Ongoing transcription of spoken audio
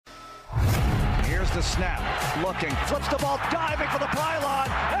the snap. Looking. Flips the ball. Diving for the pylon.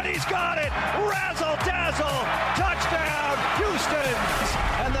 And he's got it. Razzle dazzle. Touchdown. Houston.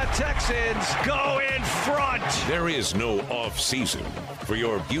 And the Texans go in front. There is no off season for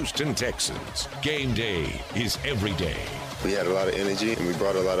your Houston Texans. Game day is every day. We had a lot of energy and we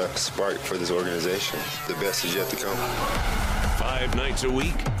brought a lot of spark for this organization. The best is yet to come. 5 nights a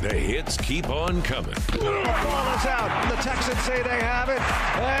week, the hits keep on coming. The ball is out. The Texans say they have it,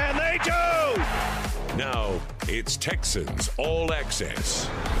 and they do. Now, it's Texans All Access.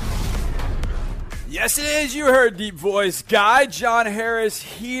 Yes, it is. You heard Deep Voice Guy. John Harris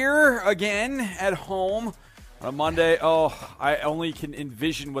here again at home on a Monday. Oh, I only can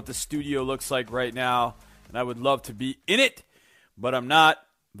envision what the studio looks like right now, and I would love to be in it, but I'm not.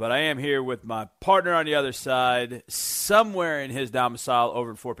 But I am here with my partner on the other side, somewhere in his domicile over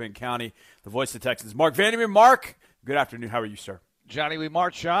in Fort Bend County, the voice of Texans, Mark Vandermeer. Mark, good afternoon. How are you, sir? Johnny, we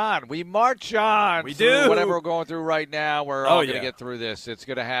march on. We march on. We do. Whatever we're going through right now, we're all going to yeah. get through this. It's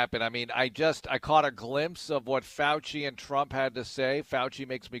going to happen. I mean, I caught a glimpse of what Fauci and Trump had to say. Fauci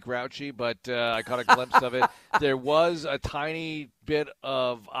makes me grouchy, but I caught a glimpse of it. There was a tiny bit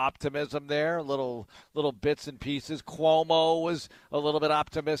of optimism there, little bits and pieces. Cuomo was a little bit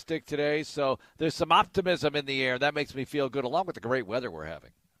optimistic today, so there's some optimism in the air. That makes me feel good, along with the great weather we're having.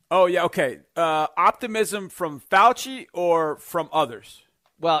 Oh, yeah, okay. Optimism from Fauci or from others?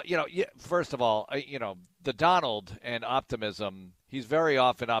 Well, first of all, the Donald and optimism, he's very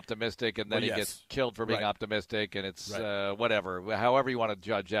often optimistic, and then he gets killed for being optimistic, and it's whatever. However you want to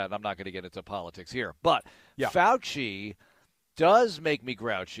judge that, and I'm not going to get into politics here. But Fauci does make me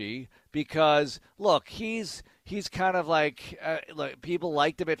grouchy because, look, he's kind of like people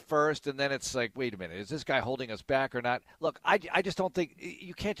liked him at first, and then it's like, wait a minute, is this guy holding us back or not? Look, I just don't think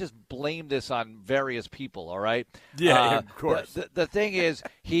you can't just blame this on various people, all right? Yeah, of course. The thing is,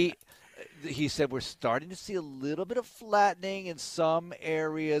 he said we're starting to see a little bit of flattening in some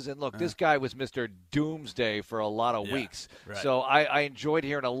areas. And, look, this guy was Mr. Doomsday for a lot of weeks. Right. So I enjoyed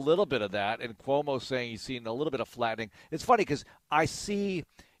hearing a little bit of that. And Cuomo saying he's seen a little bit of flattening. It's funny because I see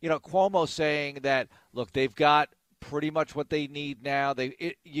 – Cuomo saying that, look, they've got pretty much what they need now.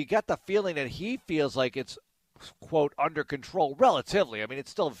 You get the feeling that he feels like it's, quote, under control relatively. I mean, it's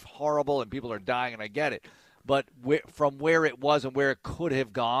still horrible and people are dying, and I get it. But from where it was and where it could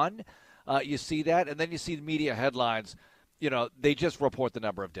have gone, you see that. And then you see the media headlines. They just report the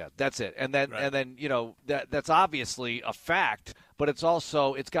number of deaths. That's it. And then, that's obviously a fact, but it's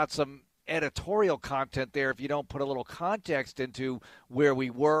got some editorial content there if you don't put a little context into where we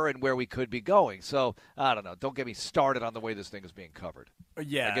were and where we could be going. So, I don't know. Don't get me started on the way this thing is being covered.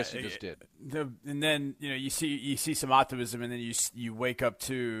 Yeah. I guess you just did. And then, you see some optimism, and then you wake up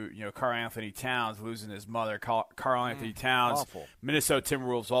to, Karl Anthony Towns losing his mother. Karl Anthony Towns, awful. Minnesota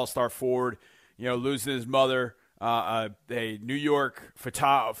Timberwolves all-star forward, losing his mother. A New York sports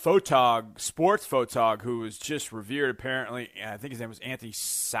photog who was just revered apparently. I think his name was Anthony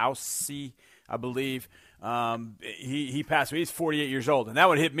Saucy, I believe. He passed away. He's 48 years old, and that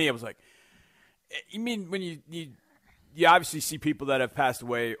would hit me. I was like, you mean when you obviously see people that have passed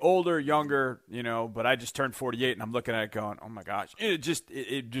away older, younger, but I just turned 48, and I'm looking at it going, oh my gosh, it just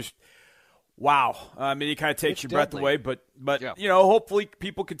wow. I mean, it kind of takes your breath away, but yeah. Hopefully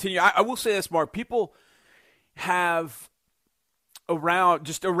people continue. I will say this, Mark, people have around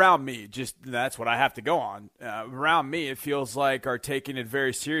me, that's what I have to go on. Around me, it feels like are taking it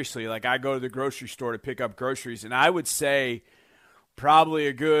very seriously. Like I go to the grocery store to pick up groceries, and I would say probably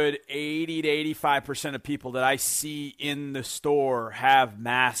a good 80 to 85% of people that I see in the store have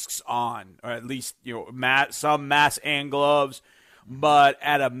masks on, or at least some masks and gloves, but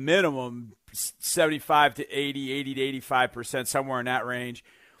at a minimum 75 to 80 to 85%, somewhere in that range,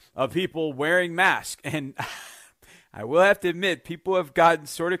 of people wearing masks. And I will have to admit, people have gotten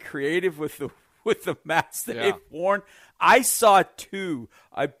sort of creative with the masks that they've worn. I saw two.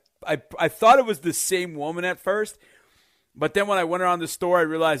 I thought it was the same woman at first, but then when I went around the store, I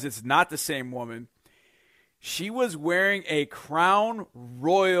realized it's not the same woman. She was wearing a Crown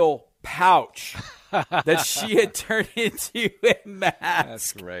Royal pouch that she had turned into a mask.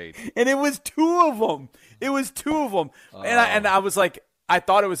 That's great. And it was two of them. Oh. And I was like, I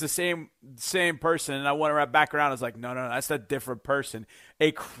thought it was the same person, and I went back around. I was like, no, that's a different person.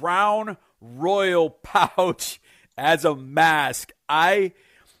 A Crown Royal pouch as a mask. It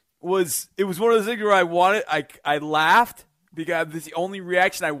was one of those things where I laughed because the only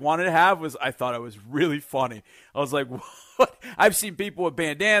reaction I wanted to have was I thought it was really funny. I was like, what? I've seen people with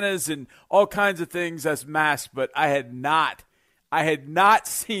bandanas and all kinds of things as masks, but I had not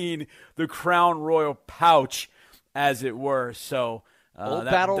seen the Crown Royal pouch, as it were. So Old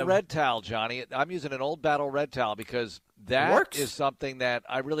Battle Red Towel, Johnny. I'm using an Old Battle Red Towel because that is something that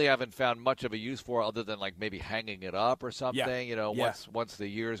I really haven't found much of a use for other than like maybe hanging it up or something, once the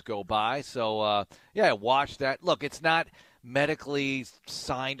years go by. So, watch that. Look, it's not medically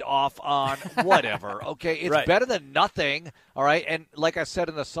signed off on, whatever, okay? It's better than nothing, all right? And like I said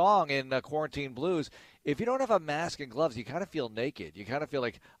in the song in Quarantine Blues, if you don't have a mask and gloves, you kind of feel naked. You kind of feel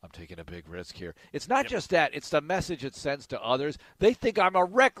like, I'm taking a big risk here. It's not just that. It's the message it sends to others. They think I'm a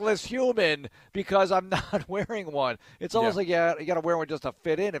reckless human because I'm not wearing one. It's almost like you got to wear one just to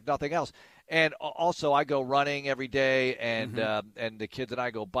fit in, if nothing else. And also, I go running every day, and the kids and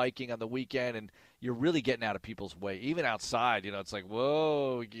I go biking on the weekend, and you're really getting out of people's way. Even outside, it's like,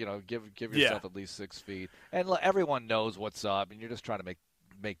 whoa, give yourself at least 6 feet. And everyone knows what's up, and you're just trying to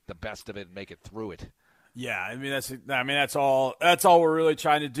make the best of it and make it through it. Yeah, that's all we're really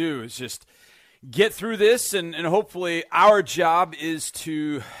trying to do is just get through this, and hopefully our job is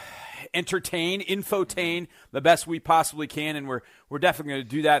to entertain, infotain the best we possibly can, and we're definitely going to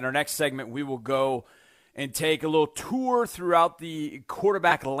do that in our next segment. We will go and take a little tour throughout the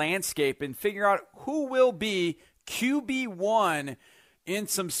quarterback landscape and figure out who will be QB1 in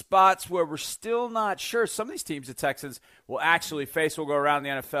some spots where we're still not sure. Some of these teams the Texans will actually face. We'll go around the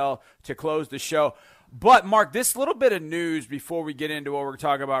NFL to close the show. But, Mark, this little bit of news before we get into what we're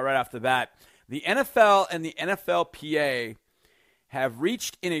talking about right off the bat. The NFL and the NFLPA have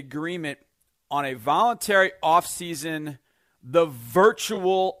reached an agreement on a voluntary offseason. The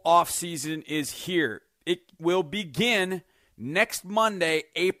virtual offseason is here. It will begin next Monday,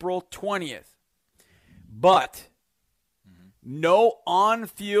 April 20th. But no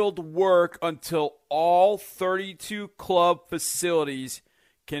on-field work until all 32 club facilities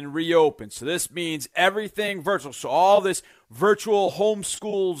can reopen. So this means everything virtual. So all this virtual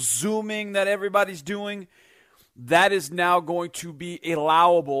homeschool Zooming that everybody's doing, that is now going to be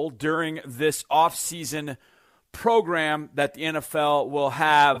allowable during this off-season program that the NFL will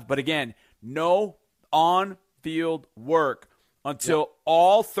have. But again, no on-field work until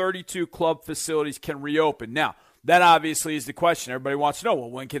all 32 club facilities can reopen. Now, that obviously is the question. Everybody wants to know,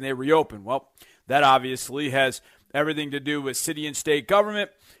 well, when can they reopen? Well, that obviously has everything to do with city and state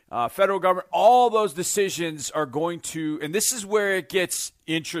government, federal government. All those decisions are going to, and this is where it gets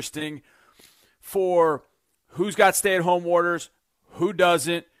interesting for who's got stay-at-home orders, who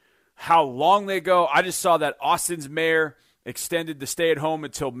doesn't, how long they go. I just saw that Austin's mayor extended the stay-at-home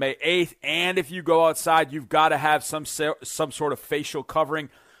until May 8th, and if you go outside, you've got to have some sort of facial covering.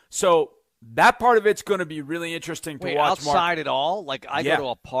 So that part of it's going to be really interesting to watch. Outside at all? Like I go to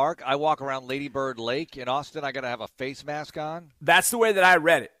a park, I walk around Lady Bird Lake in Austin, I got to have a face mask on? That's the way that I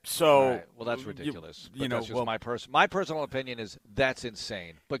read it. So, right. Well, that's ridiculous. That's just my personal opinion is that's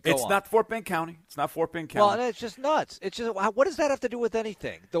insane. But it's not Fort Bend County. It's not Fort Bend County. Well, it's just nuts. It's just, what does that have to do with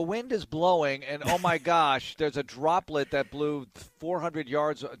anything? The wind is blowing, and oh my gosh, there's a droplet that blew 400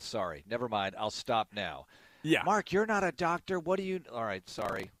 yards. Sorry, never mind. I'll stop now. Yeah. Mark, you're not a doctor. What do you – all right,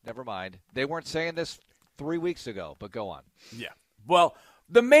 sorry. Never mind. They weren't saying this 3 weeks ago, but go on. Yeah. Well,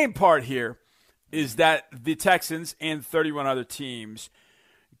 the main part here is that the Texans and 31 other teams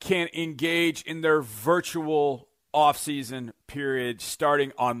can engage in their virtual offseason period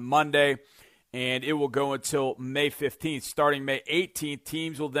starting on Monday, and it will go until May 15th. Starting May 18th,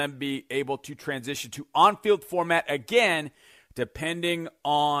 teams will then be able to transition to on-field format again, depending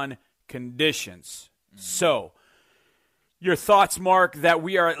on conditions. So, your thoughts, Mark, that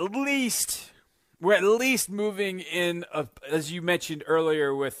we're at least moving in, as you mentioned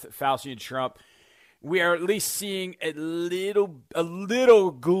earlier with Fauci and Trump, we are at least seeing a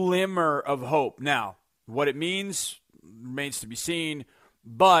little glimmer of hope. Now, what it means remains to be seen,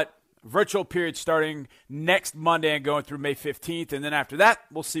 but virtual period starting next Monday and going through May 15th, and then after that,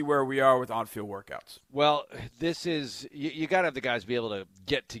 we'll see where we are with on-field workouts. Well, this is you got to have the guys be able to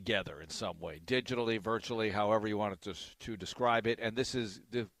get together in some way, digitally, virtually, however you want it to describe it, and this is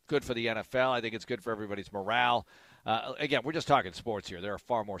good for the NFL. I think it's good for everybody's morale. Again, we're just talking sports here. There are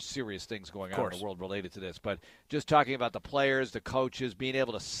far more serious things going on in the world related to this, but just talking about the players, the coaches, being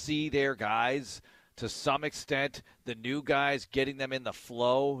able to see their guys to some extent, the new guys, getting them in the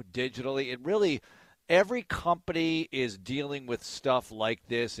flow digitally. It really, every company is dealing with stuff like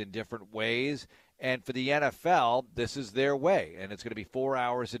this in different ways. And for the NFL, this is their way. And it's going to be 4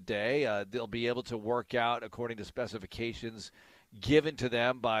 hours a day. They'll be able to work out according to specifications given to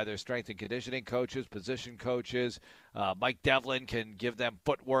them by their strength and conditioning coaches, position coaches. Mike Devlin can give them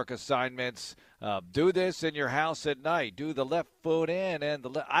footwork assignments. Do this in your house at night. Do the left foot in and the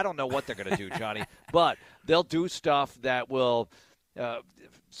left. I don't know what they're going to do, Johnny, but they'll do stuff that will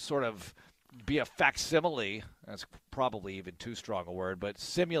sort of be a facsimile. That's probably even too strong a word, but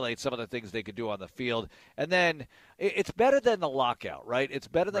simulate some of the things they could do on the field. And then it's better than the lockout, right? It's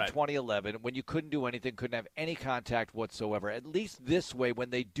better than 2011 when you couldn't do anything, couldn't have any contact whatsoever. At least this way, when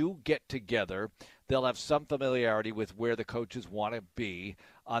they do get together, they'll have some familiarity with where the coaches want to be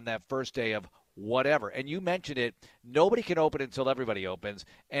on that first day of whatever. And you mentioned it, nobody can open until everybody opens,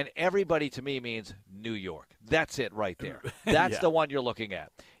 and everybody to me means New York. That's it right there. That's the one you're looking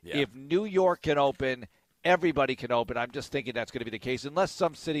at. Yeah. If New York can open, everybody can open. I'm just thinking that's going to be the case, unless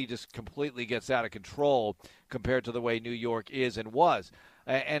some city just completely gets out of control compared to the way New York is and was.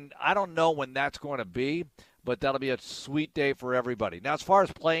 And I don't know when that's going to be, but that'll be a sweet day for everybody. Now, as far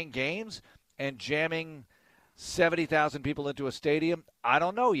as playing games and jamming 70,000 people into a stadium, I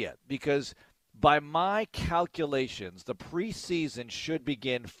don't know yet, because by my calculations, the preseason should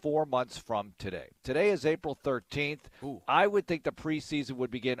begin 4 months from today. Today is April 13th. Ooh. I would think the preseason would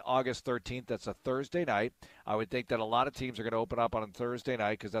begin August 13th. That's a Thursday night. I would think that a lot of teams are going to open up on a Thursday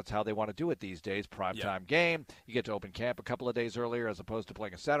night because that's how they want to do it these days. Primetime game. You get to open camp a couple of days earlier as opposed to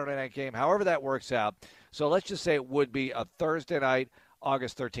playing a Saturday night game. However that works out. So let's just say it would be a Thursday night,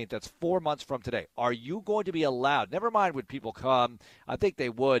 August 13th. That's 4 months from today. Are you going to be allowed? Never mind would people come. I think they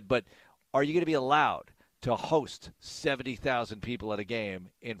would, but are you going to be allowed to host 70,000 people at a game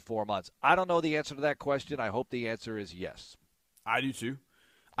in 4 months? I don't know the answer to that question. I hope the answer is yes. I do too.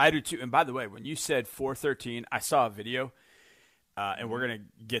 And by the way, when you said 413, I saw a video, and we're going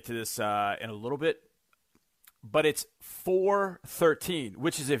to get to this in a little bit, but it's 413,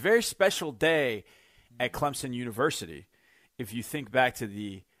 which is a very special day at Clemson University. If you think back to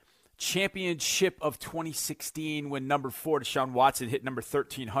the championship of 2016 when number 4 Deshaun Watson hit number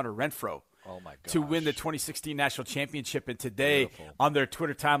 13 Hunter Renfrow to win the 2016 national championship, and today on their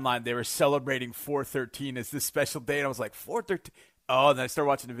Twitter timeline they were celebrating 413 as this special day, and I was like, 413. Oh, and then I started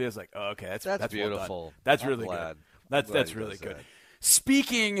watching the video. I was like, oh, okay, that's beautiful. Well done. That's really good. That's really good.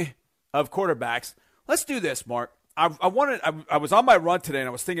 Speaking of quarterbacks, let's do this, Mark. I was on my run today, and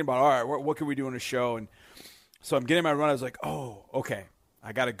I was thinking about, all right, what can we do on the show? And so I'm getting my run. I was like, oh, okay,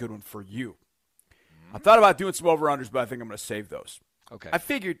 I got a good one for you. I thought about doing some over-unders, but I think I'm going to save those. Okay. I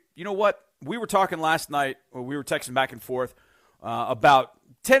figured, you know what? We were talking last night, or we were texting back and forth about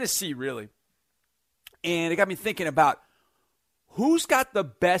Tennessee, really. And it got me thinking about who's got the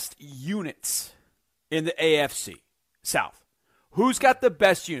best units in the AFC South. Who's got the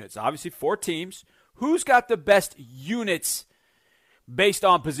best units? Obviously, 4 teams. Who's got the best units based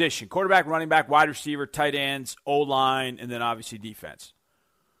on position? Quarterback, running back, wide receiver, tight ends, O-line, and then obviously defense.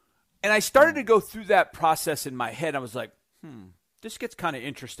 And I started to go through that process in my head. I was like, this gets kind of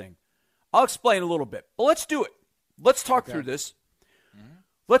interesting. I'll explain a little bit, but let's do it. Let's talk through this.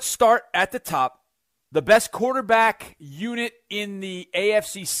 Let's start at the top. The best quarterback unit in the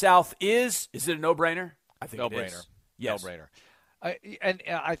AFC South is it a no-brainer? I think it is. Yes. No-brainer.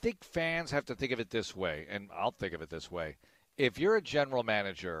 I think fans have to think of it this way, and I'll think of it this way. If you're a general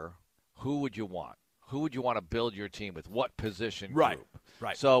manager, who would you want? Who would you want to build your team with? What position group?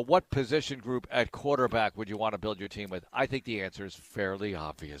 Right. So what position group at quarterback would you want to build your team with? I think the answer is fairly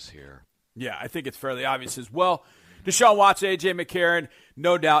obvious here. Yeah, I think it's fairly obvious as well. Deshaun Watson, A.J. McCarron,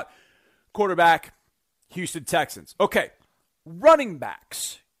 no doubt. Quarterback, Houston Texans. Okay, running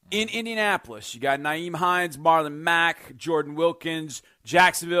backs in Indianapolis. You got Nyheim Hines, Marlon Mack, Jordan Wilkins.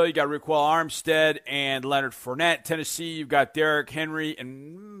 Jacksonville, you got Raquel Armstead and Leonard Fournette. Tennessee, you've got Derrick Henry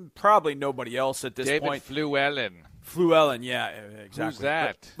and probably nobody else at this point. David Fluellen, yeah, exactly. Who's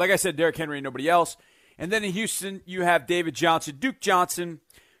that? But, like I said, Derrick Henry and nobody else. And then in Houston, you have David Johnson, Duke Johnson,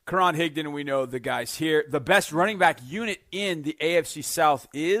 Karan Higdon, and we know the guys here. The best running back unit in the AFC South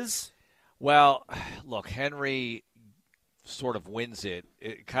is? Well, look, Henry sort of wins it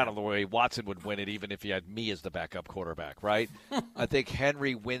kind of the way Watson would win it even if he had me as the backup quarterback, right? I think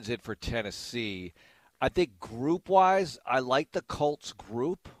Henry wins it for Tennessee. I think group-wise, I like the Colts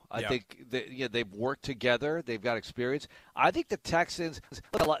group. I think they've worked together. They've got experience. I think the Texans,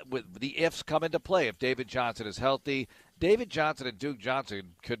 with the ifs come into play. If David Johnson is healthy, David Johnson and Duke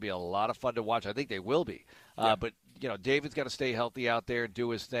Johnson could be a lot of fun to watch. I think they will be. But, David's got to stay healthy out there and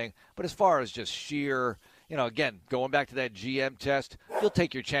do his thing. But as far as just sheer, again, going back to that GM test, you'll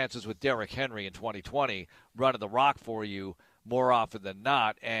take your chances with Derrick Henry in 2020 running the rock for you more often than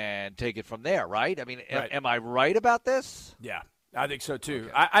not and take it from there, right? I mean, am I right about this? Yeah, I think so too.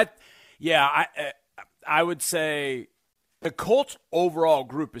 Okay. I would say the Colts overall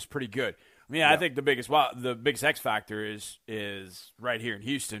group is pretty good. I think the biggest X factor is right here in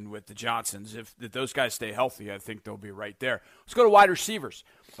Houston with the Johnsons. If those guys stay healthy, I think they'll be right there. Let's go to wide receivers.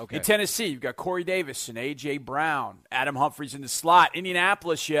 Okay. In Tennessee, you've got Corey Davis and A.J. Brown. Adam Humphries in the slot.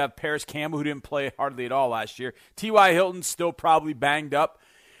 Indianapolis, you have Paris Campbell, who didn't play hardly at all last year. T.Y. Hilton still probably banged up.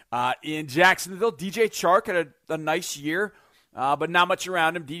 In Jacksonville, DJ Chark had a nice year, but not much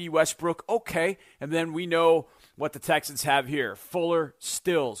around him. D.D. Westbrook, okay. And then we know what the Texans have here. Fuller,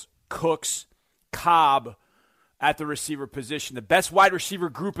 Stills, Cooks, Cobb at the receiver position. The best wide receiver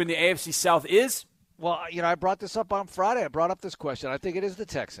group in the AFC South is? Well, I brought this up on Friday. I brought up this question. I think it is the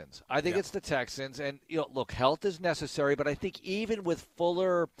Texans. It's the Texans. And, look, health is necessary, but I think even with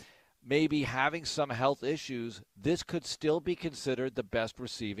Fuller maybe having some health issues, this could still be considered the best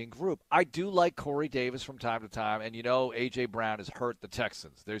receiving group. I do like Corey Davis from time to time, and A.J. Brown has hurt the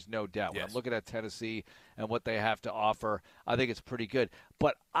Texans. There's no doubt. When I'm looking at Tennessee and what they have to offer, I think it's pretty good.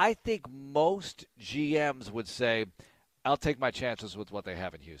 But I think most GMs would say, I'll take my chances with what they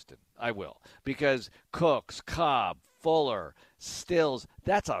have in Houston. I will. Because Cooks, Cobb, Fuller, Stills,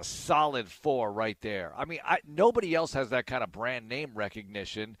 that's a solid 4 right there. Nobody else has that kind of brand name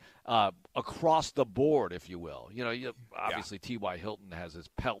recognition across the board, if you will. Obviously T.Y. Hilton has his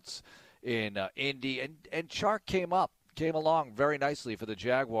pelts in Indy, and Chark came along very nicely for the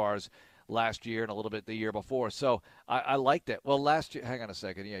Jaguars last year and a little bit the year before. So I liked it. Well, last year, hang on a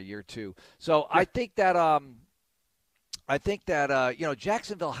second, year 2. So I think that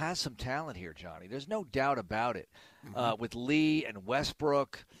Jacksonville has some talent here, Johnny. There's no doubt about it. With Lee and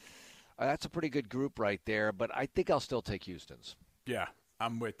Westbrook, that's a pretty good group right there. But I think I'll still take Houston's. Yeah,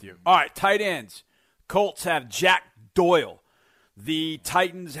 I'm with you. All right, tight ends. Colts have Jack Doyle. The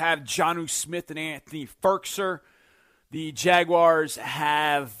Titans have Jonnu Smith and Anthony Firkser. The Jaguars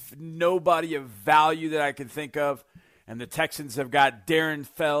have nobody of value that I can think of. And the Texans have got Darren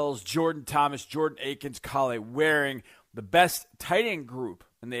Fells, Jordan Thomas, Jordan Akins, Kale Waring. The best tight end group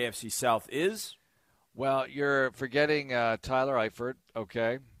in the AFC South is? Well, you're forgetting Tyler Eifert,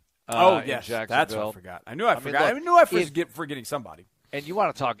 okay? Yes, that's what I forgot. I knew I forgot. Look, I knew I was forgetting somebody. And you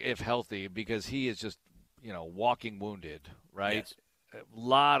want to talk if healthy because he is just, walking wounded, right? Yes. A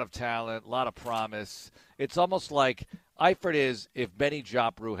lot of talent, a lot of promise. It's almost like Eifert is if Benny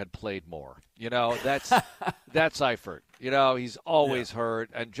Jopru had played more. That's Eifert. He's always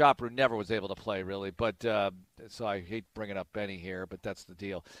hurt, and Jopru never was able to play really. But so I hate bringing up Benny here, but that's the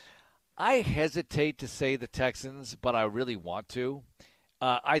deal. I hesitate to say the Texans, but I really want to.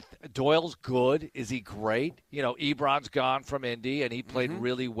 Doyle's good. Is he great? Ebron's gone from Indy, and he played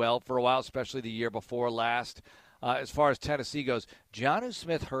really well for a while, especially the year before last. As far as Tennessee goes, Jonnu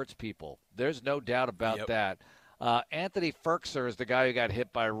Smith hurts people. There's no doubt about that. Anthony Firkser is the guy who got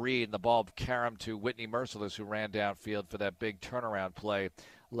hit by Reed, and the ball caromed to Whitney Merciless, who ran downfield for that big turnaround play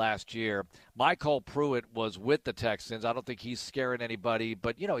last year. Michael Pruitt was with the Texans. I don't think he's scaring anybody,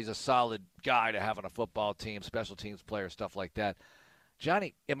 but, he's a solid guy to have on a football team, special teams player, stuff like that.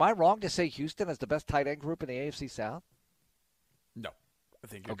 Johnny, am I wrong to say Houston is the best tight end group in the AFC South? No. I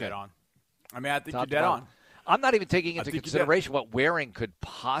think you're dead on. I think you're dead on. I'm not even taking into consideration what Waring could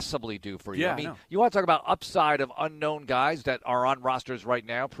possibly do for you. You want to talk about upside of unknown guys that are on rosters right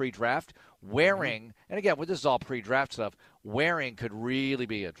now, pre-draft? Waring, and again, this is all pre-draft stuff, Waring could really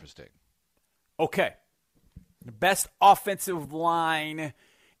be interesting. Okay. The best offensive line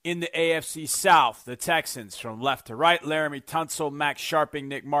in the AFC South, the Texans, from left to right, Laramie Tunsil, Max Sharping,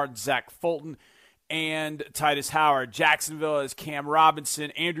 Nick Martin, Zach Fulton, and Titus Howard. Jacksonville is Cam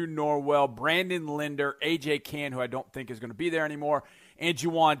Robinson, Andrew Norwell, Brandon Linder, A.J. Cann, who I don't think is going to be there anymore, and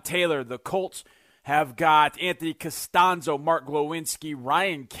Juwan Taylor. The Colts have got Anthony Costanzo, Mark Glowinski,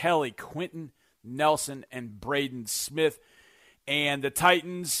 Ryan Kelly, Quentin Nelson, and Braden Smith. And the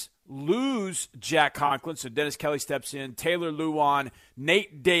Titans lose Jack Conklin, so Dennis Kelly steps in, Taylor Lewan,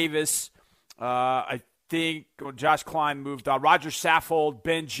 Nate Davis, I think Josh Klein moved on, Roger Saffold,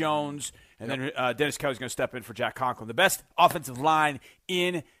 Ben Jones, and then Dennis Kelly's going to step in for Jack Conklin. The best offensive line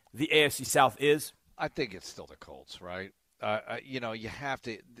in the AFC South is? I think it's still the Colts, right? You have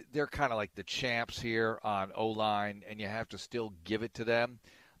to – they're kind of like the champs here on O-line, and you have to still give it to them.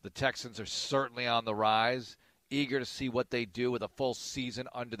 The Texans are certainly on the rise, eager to see what they do with a full season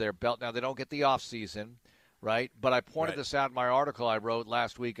under their belt. Now, they don't get the offseason, right? But I pointed this out in my article I wrote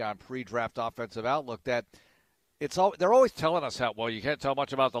last week on Pre-Draft Offensive Outlook that they're always telling us how, well, you can't tell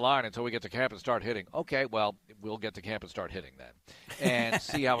much about the line until we get to camp and start hitting. Okay, well, we'll get to camp and start hitting then and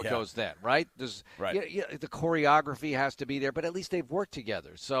see how it goes then, right? The choreography has to be there, but at least they've worked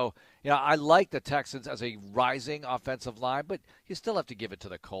together. So, I like the Texans as a rising offensive line, but you still have to give it to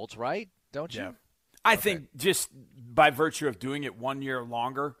the Colts, right? Don't you? I think just by virtue of doing it 1 year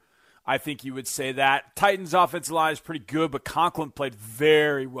longer, I think you would say that. Titans' offensive line is pretty good, but Conklin played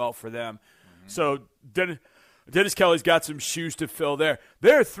very well for them. So Dennis Kelly's got some shoes to fill there.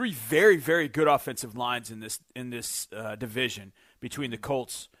 There are 3 very, very good offensive lines in this division between the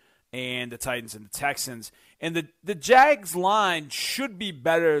Colts and the Titans and the Texans. And the Jags line should be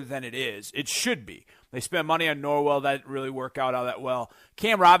better than it is. It should be. They spent money on Norwell. That didn't really work out all that well.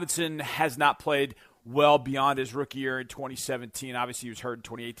 Cam Robinson has not played well beyond his rookie year in 2017. Obviously, he was hurt in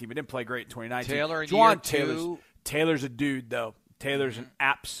 2018, but didn't play great in 2019. Taylor in Juwan year 2. Taylor's a dude, though. Taylor's an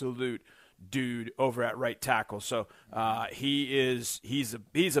absolute dude over at right tackle. So he's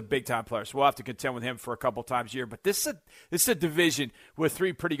a big-time player. So we'll have to contend with him for a couple times a year. But this is a division with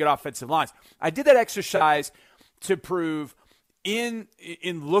 3 pretty good offensive lines. I did that exercise to prove in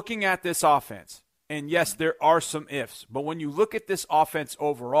looking at this offense, and yes, there are some ifs, but when you look at this offense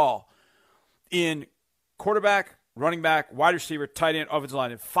overall, in quarterback, running back, wide receiver, tight end, offensive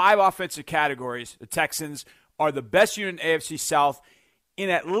line, in 5 offensive categories, the Texans are the best unit in AFC South in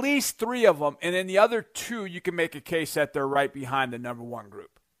at least 3 of them, and then the other 2, you can make a case that they're right behind the number 1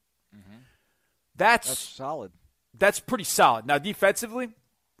 group. Mm-hmm. That's solid. That's pretty solid. Now, defensively,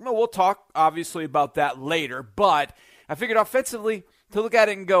 we'll talk, obviously, about that later, but I figured offensively to look at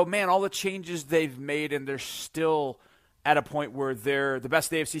it and go, man, all the changes they've made, and they're still at a point where they're the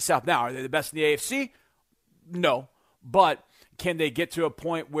best in the AFC South. Now, are they the best in the AFC? No. But can they get to a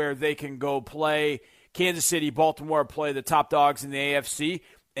point where they can go play Kansas City, Baltimore, play the top dogs in the AFC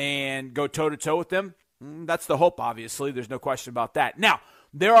and go toe-to-toe with them? That's the hope, obviously. There's no question about that. Now,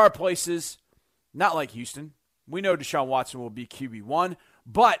 there are places, not like Houston. We know Deshaun Watson will be QB1,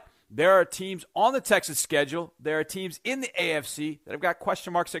 but there are teams on the Texas schedule. There are teams in the AFC that have got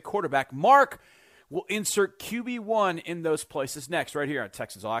question marks at quarterback. Mark will insert QB1 in those places next, right here on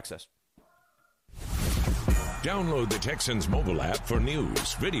Texans All Access. Download the Texans mobile app for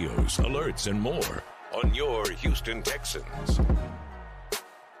news, videos, alerts, and more on your Houston Texans.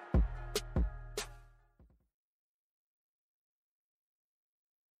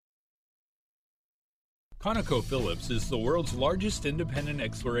 ConocoPhillips is the world's largest independent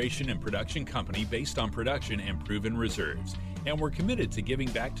exploration and production company based on production and proven reserves, and we're committed to giving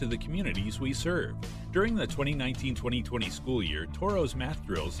back to the communities we serve. During the 2019-2020 school year, Toro's Math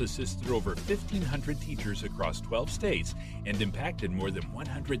Drills assisted over 1,500 teachers across 12 states and impacted more than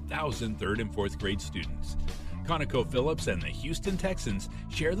 100,000 third and fourth grade students. ConocoPhillips and the Houston Texans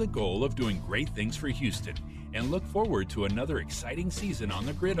share the goal of doing great things for Houston and look forward to another exciting season on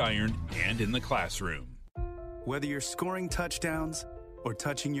the gridiron and in the classroom. Whether you're scoring touchdowns or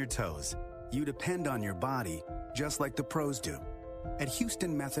touching your toes, you depend on your body just like the pros do. At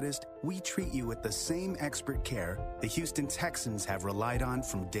Houston Methodist, we treat you with the same expert care the Houston Texans have relied on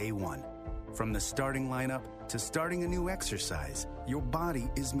from day one. From the starting lineup to starting a new exercise, your body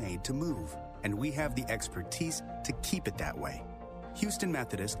is made to move, and we have the expertise to keep it that way. Houston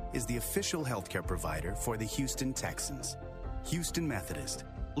Methodist is the official healthcare provider for the Houston Texans. Houston Methodist,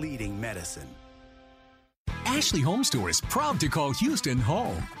 leading medicine. Ashley Home Store is proud to call Houston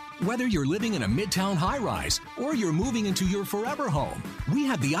home. Whether you're living in a midtown high-rise or you're moving into your forever home, we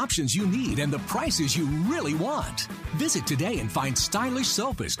have the options you need and the prices you really want. Visit today and find stylish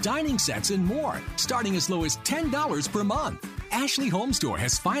sofas, dining sets, and more, starting as low as $10 per month. Ashley Home Store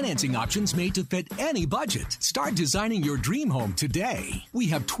has financing options made to fit any budget. Start designing your dream home today. We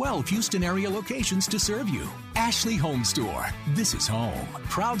have 12 Houston area locations to serve you. Ashley Home Store. This is home.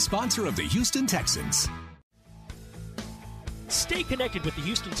 Proud sponsor of the Houston Texans. Stay connected with the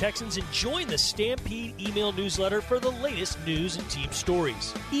Houston Texans and join the Stampede email newsletter for the latest news and team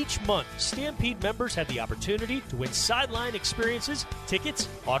stories. Each month, Stampede members have the opportunity to win sideline experiences, tickets,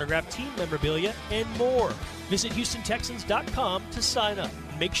 autographed team memorabilia, and more. Visit HoustonTexans.com to sign up.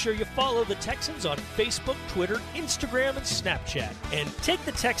 Make sure you follow the Texans on Facebook, Twitter, Instagram, and Snapchat. And take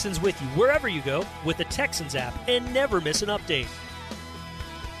the Texans with you wherever you go with the Texans app and never miss an update.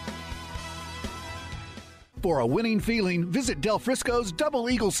 For a winning feeling, visit Del Frisco's Double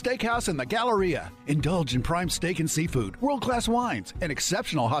Eagle Steakhouse in the Galleria. Indulge in prime steak and seafood, world-class wines, and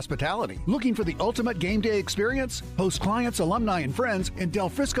exceptional hospitality. Looking for the ultimate game day experience? Host clients, alumni, and friends in Del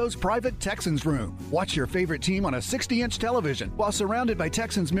Frisco's private Texans room. Watch your favorite team on a 60-inch television while surrounded by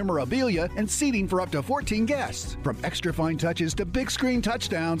Texans memorabilia and seating for up to 14 guests. From extra fine touches to big screen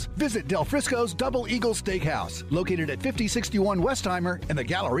touchdowns, visit Del Frisco's Double Eagle Steakhouse, located at 5061 Westheimer in the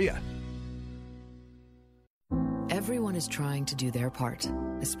Galleria. Everyone is trying to do their part,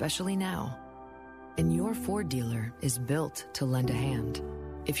 especially now. And your Ford dealer is built to lend a hand.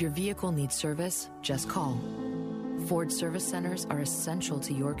 If your vehicle needs service, just call. Ford service centers are essential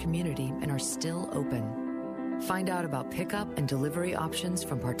to your community and are still open. Find out about pickup and delivery options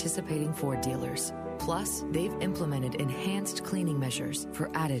from participating Ford dealers. Plus, they've implemented enhanced cleaning measures for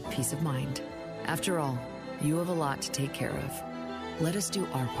added peace of mind. After all, you have a lot to take care of. Let us do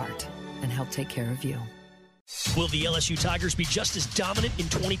our part and help take care of you. Will the LSU Tigers be just as dominant in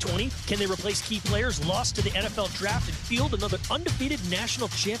 2020? Can they replace key players lost to the NFL draft and field another undefeated national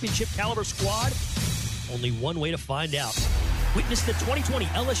championship caliber squad? Only one way to find out. Witness the 2020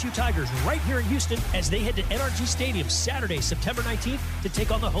 LSU Tigers right here in Houston as they head to NRG Stadium Saturday, September 19th to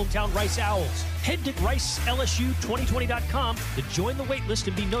take on the hometown Rice Owls. Head to RiceLSU2020.com to join the wait list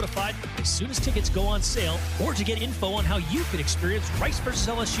and be notified as soon as tickets go on sale, or to get info on how you can experience Rice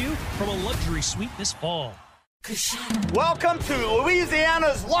versus LSU from a luxury suite this fall. Welcome to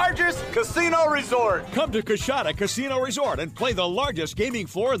Louisiana's largest casino resort. Come to Coshada Casino Resort and play the largest gaming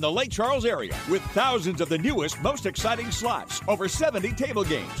floor in the Lake Charles area with thousands of the newest, most exciting slots, over 70 table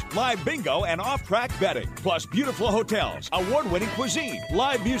games, live bingo, and off-track betting, plus beautiful hotels, award-winning cuisine,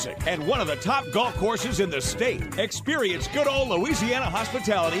 live music, and one of the top golf courses in the state. Experience good old Louisiana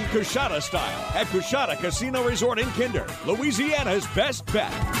hospitality Coshada style at Coshada Casino Resort in Kinder, Louisiana's best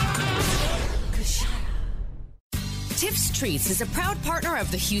bet. Tiff's Treats is a proud partner of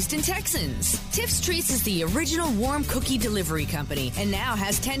the Houston Texans. Tiff's Treats is the original warm cookie delivery company and now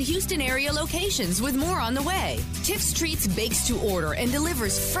has 10 Houston area locations with more on the way. Tiff's Treats bakes to order and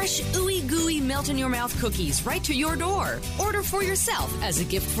delivers fresh, ooey-gooey, melt-in-your-mouth cookies right to your door. Order for yourself as a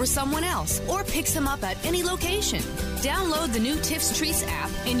gift for someone else or picks them up at any location. Download the new Tiff's Treats app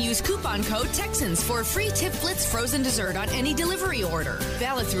and use coupon code TEXANS for a free Tiff Blitz frozen dessert on any delivery order.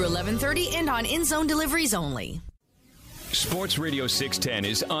 Valid through 11/30 and on in-zone deliveries only. Sports Radio 610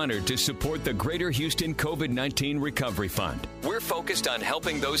 is honored to support the Greater Houston COVID-19 Recovery Fund. We're focused on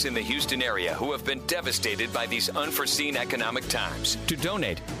helping those in the Houston area who have been devastated by these unforeseen economic times. To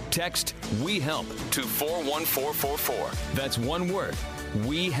donate, text WE HELP to 41444. That's one word,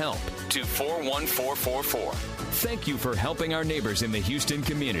 WE HELP to 41444. Thank you for helping our neighbors in the Houston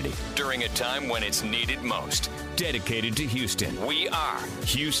community during a time when it's needed most. Dedicated to Houston, we are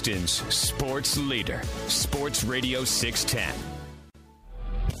Houston's sports leader. Sports Radio 610.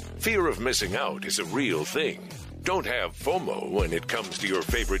 Fear of missing out is a real thing. Don't have FOMO when it comes to your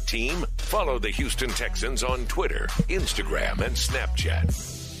favorite team. Follow the Houston Texans on Twitter, Instagram, and Snapchat.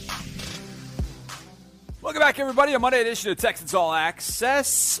 Welcome back, everybody. A Monday edition of Texans All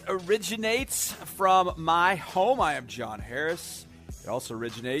Access originates from my home. I am John Harris. It also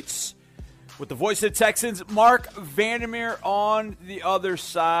originates with the voice of the Texans, Mark Vandermeer, on the other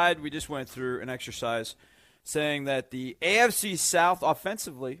side. We just went through an exercise saying that the AFC South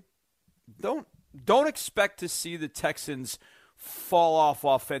offensively, don't expect to see the Texans fall off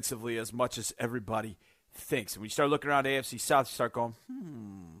offensively as much as everybody thinks. And when you start looking around AFC South, you start going,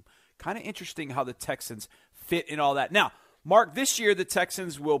 kind of interesting how the Texans fit in all that. Now, Mark, this year the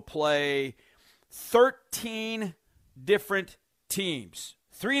Texans will play 13 different teams,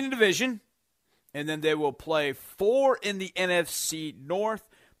 3 in the division, and then they will play 4 in the NFC North.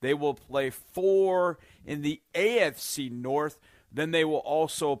 They will play 4 in the AFC North. Then they will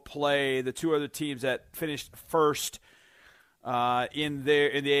also play the 2 other teams that finished first in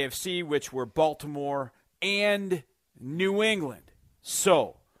the AFC, which were Baltimore and New England.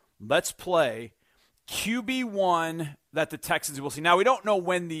 So let's play QB1 that the Texans will see. Now, we don't know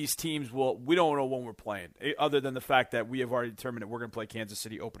when these teams will – we don't know when we're playing, other than the fact that we have already determined that we're going to play Kansas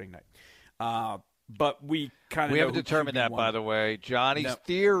City opening night. But we kind of haven't determined that, by the way. Johnny's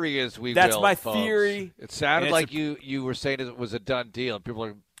theory is That's will, my folks. theory. It sounded like you were saying it was a done deal, and people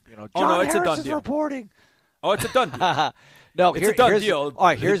are, John it's Harris a done is deal. reporting. Oh, it's a done deal. No, it's a done deal. All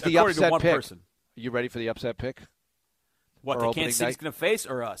right, here's the according upset to one pick. person. You ready for the upset pick? What, the Kansas City's going to face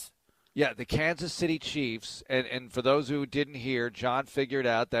or us? Yeah, the Kansas City Chiefs. And for those who didn't hear, John figured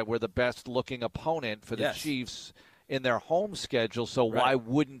out that we're the best-looking opponent for the Chiefs in their home schedule, so why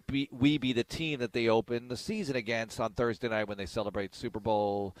wouldn't we be the team that they open the season against on Thursday night when they celebrate Super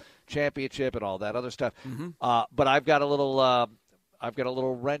Bowl championship and all that other stuff? Mm-hmm. But I've got a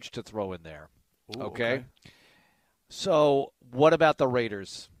little wrench to throw in there. Ooh, okay? So what about the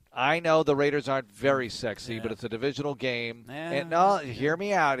Raiders? I know the Raiders aren't very sexy, but it's a divisional game. And no, hear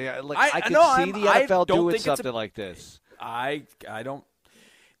me out. Look, I could see the NFL doing something like this. I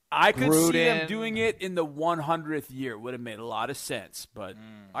could see them doing it in the 100th year. Would have made a lot of sense, but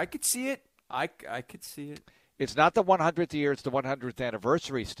I could see it. I could see it. It's not the 100th year. It's the 100th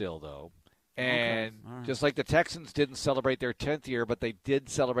anniversary still, though. And just like the Texans didn't celebrate their 10th year, but they did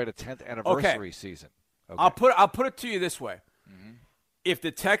celebrate a 10th anniversary season. Okay. I'll put it to you this way. Mm-hmm. If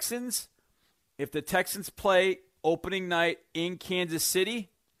the Texans play opening night in Kansas City,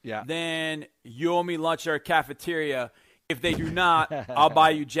 then you owe me lunch at our cafeteria. If they do not, I'll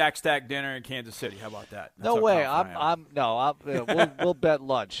buy you Jack Stack dinner in Kansas City. How about that? No way. We'll bet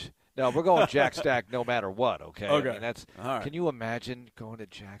lunch. No, we're going Jack Stack no matter what. Okay. Okay. I mean, that's. All right. Can you imagine going to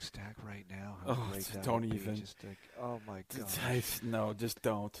Jack Stack right now? Don't even. Just like, oh my god. No, just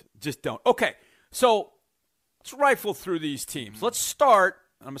don't. Just don't. Okay. So let's rifle through these teams. Let's start.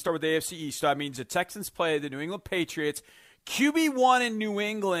 I'm going to start with the AFC East. So that means the Texans play the New England Patriots. QB1 in New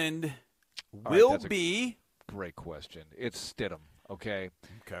England will be. Great question. It's Stidham, okay?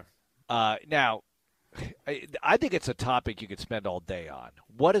 Okay. Now, I think it's a topic you could spend all day on.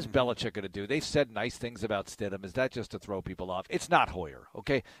 What is Belichick going to do? They said nice things about Stidham. Is that just to throw people off? It's not Hoyer,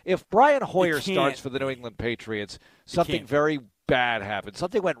 okay? If Brian Hoyer starts for the New England Patriots, something very bad happened.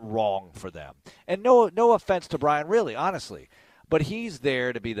 Something went wrong for them. And no offense to Brian, really, honestly. But he's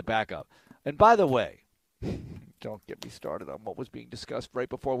there to be the backup. And by the way, don't get me started on what was being discussed right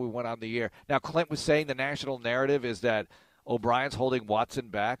before we went on the air. Now, Clint was saying the national narrative is that O'Brien's holding Watson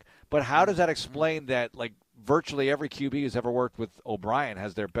back. But how does that explain that, like, virtually every QB who's ever worked with O'Brien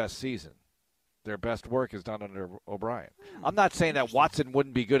has their best season? Their best work is done under O'Brien. I'm not saying that Watson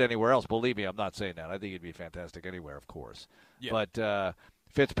wouldn't be good anywhere else. Believe me, I'm not saying that. I think he'd be fantastic anywhere, of course. Yeah. But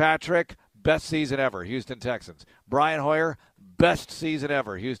Fitzpatrick, best season ever, Houston Texans. Brian Hoyer, best season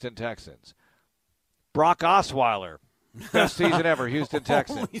ever, Houston Texans. Brock Osweiler, best season ever, Houston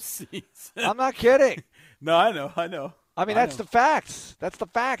Texans. Holy season. I'm not kidding. No, I know. I mean, that's the facts. That's the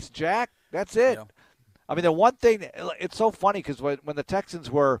facts, Jack. That's it. Yeah. I mean, the one thing, it's so funny because when the Texans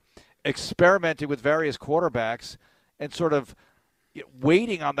were experimenting with various quarterbacks and sort of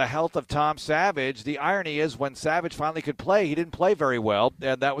waiting on the health of Tom Savage, the irony is when Savage finally could play, he didn't play very well,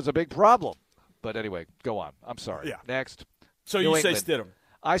 and that was a big problem. But anyway, go on. I'm sorry. Yeah. Next. So you say Stidham.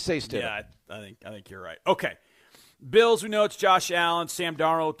 I say Stidham. Yeah, I think you're right. Okay. Bills, we know it's Josh Allen, Sam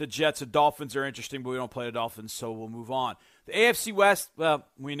Darnold with the Jets. The Dolphins are interesting, but we don't play the Dolphins, so we'll move on. The AFC West, well,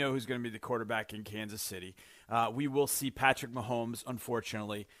 we know who's going to be the quarterback in Kansas City. We will see Patrick Mahomes,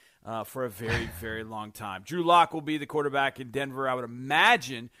 unfortunately, for a very, very long time. Drew Lock will be the quarterback in Denver. I would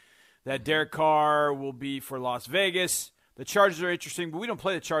imagine that Derek Carr will be for Las Vegas. The Chargers are interesting, but we don't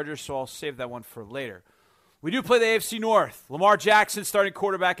play the Chargers, so I'll save that one for later. We do play the AFC North. Lamar Jackson starting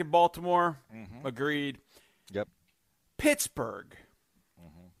quarterback in Baltimore. Mm-hmm. Agreed. Yep. Pittsburgh.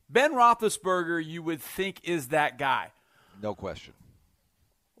 Mm-hmm. Ben Roethlisberger, you would think, is that guy. No question.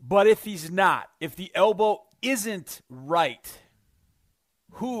 But if he's not, if the elbow isn't right,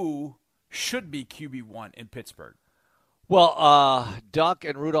 who should be QB1 in Pittsburgh? Well, Duck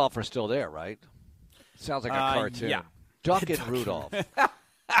and Rudolph are still there, right? Sounds like a cartoon. Yeah. Duck and Rudolph.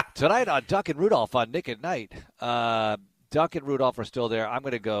 Tonight on Duck and Rudolph on Nick at Night, Duck and Rudolph are still there. I'm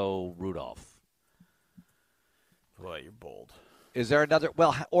going to go Rudolph. Boy, you're bold. Is there another?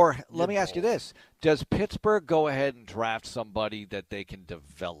 Well, or let me ask you this. Does Pittsburgh go ahead and draft somebody that they can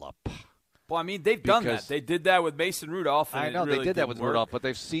develop? Well, I mean, they've done that. They did that with Mason Rudolph. I know they did that with Rudolph, but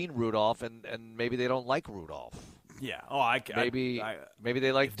they've seen Rudolph, and maybe they don't like Rudolph. Yeah. Maybe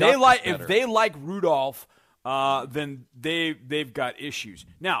they like. If they like Rudolph, then they've got issues.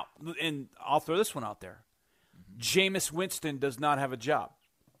 Now, and I'll throw this one out there. Jameis Winston does not have a job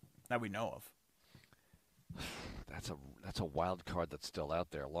that we know of. That's a wild card that's still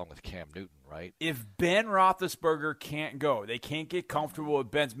out there, along with Cam Newton, right? If Ben Roethlisberger can't go, they can't get comfortable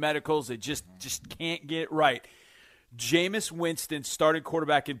with Ben's medicals. They just can't get it right. Jameis Winston, starting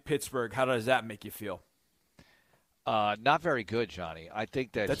quarterback in Pittsburgh. How does that make you feel? Not very good, Johnny. I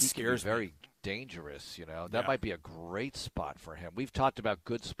think that he scares can be very dangerous. You know, that might be a great spot for him. We've talked about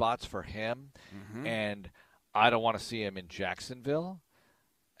good spots for him, and I don't want to see him in Jacksonville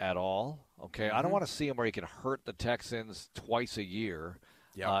at all. Okay, I don't want to see him where he can hurt the Texans twice a year.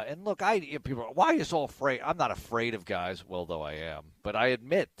 Yeah. And look, people are, why are you so afraid? I'm not afraid of guys, well, though I am. But I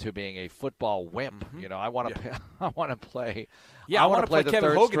admit to being a football wimp. You know, I want to. I want to play. Yeah, I want to play the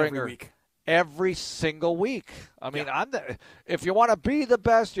Kevin third Hogan stringer every week. Every single week. I mean, if you want to be the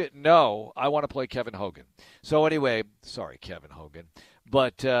best, no, I want to play Kevin Hogan. So anyway, sorry, Kevin Hogan,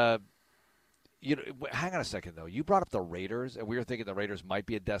 but. Hang on a second, though. You brought up the Raiders, and we were thinking the Raiders might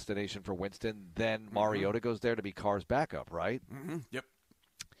be a destination for Winston. Then Mariota goes there to be Carr's backup, right? Mm-hmm. Yep.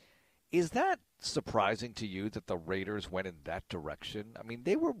 Is that surprising to you that the Raiders went in that direction? I mean,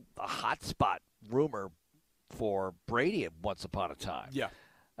 they were a hot spot rumor for Brady once upon a time. Yeah.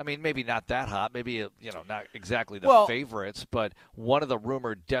 I mean, maybe not that hot. Maybe, not exactly the favorites, but one of the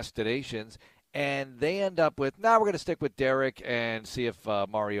rumored destinations. And they end up with, we're going to stick with Derek and see if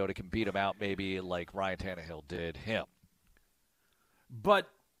Mariota can beat him out, maybe like Ryan Tannehill did him. But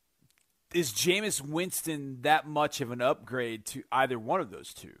is Jameis Winston that much of an upgrade to either one of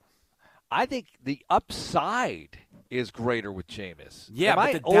those two? I think the upside is greater with Jameis. Yeah,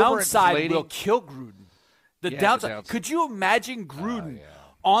 but the downside will kill Gruden. The downside. Could you imagine Gruden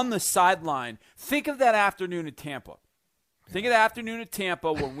on the sideline? Think of that afternoon in Tampa. Think of the afternoon at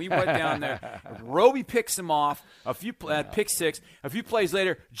Tampa when we went down there. Roby picks him off, pick six. A few plays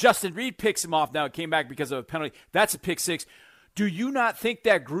later, Justin Reed picks him off. Now it came back because of a penalty. That's a pick six. Do you not think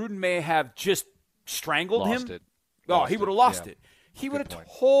that Gruden may have just strangled him? He would have lost it. He would have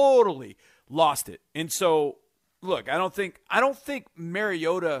totally lost it. And so, look, I don't think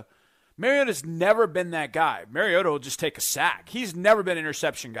Mariota's never been that guy. Mariota will just take a sack. He's never been an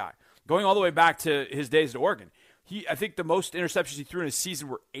interception guy. Going all the way back to his days at Oregon. I think the most interceptions he threw in a season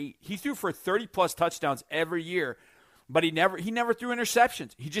were 8. He threw for 30-plus touchdowns every year, but he never threw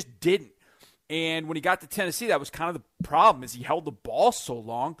interceptions. He just didn't. And when he got to Tennessee, that was kind of the problem, is he held the ball so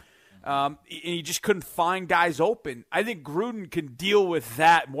long, and he just couldn't find guys open. I think Gruden can deal with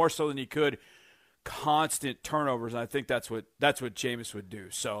that more so than he could constant turnovers, and I think that's what Jameis would do.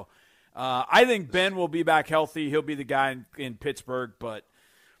 So I think Ben will be back healthy. He'll be the guy in Pittsburgh, but,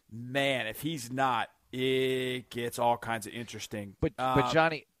 man, if he's not, it gets all kinds of interesting. But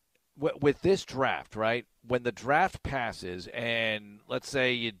Johnny, with this draft, right, when the draft passes and let's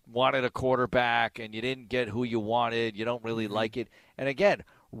say you wanted a quarterback and you didn't get who you wanted, you don't really like it. And, again,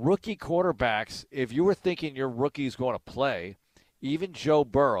 rookie quarterbacks, if you were thinking your rookie's going to play, even Joe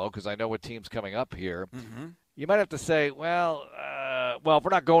Burrow, because I know what team's coming up here, you might have to say, well, if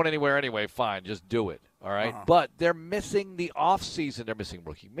we're not going anywhere anyway, fine, just do it. All right, but they're missing the offseason. They're missing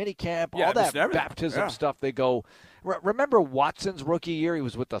rookie minicamp, all that baptism stuff. They go. Remember Watson's rookie year? He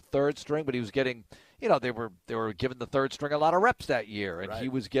was with the third string, but he was getting, they were giving the third string a lot of reps that year, and he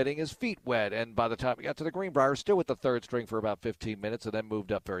was getting his feet wet. And by the time he got to the Greenbrier, still with the third string for about 15 minutes, and then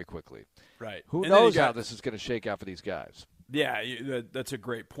moved up very quickly. Right. Who knows how this is going to shake out for these guys? Yeah, that's a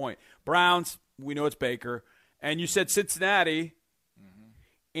great point. Browns, we know it's Baker, and you said Cincinnati.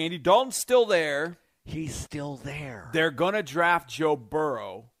 Andy Dalton's still there. He's still there. They're going to draft Joe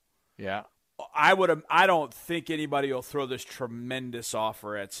Burrow. Yeah. I don't think anybody will throw this tremendous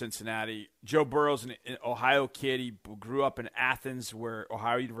offer at Cincinnati. Joe Burrow's an Ohio kid. He grew up in Athens, where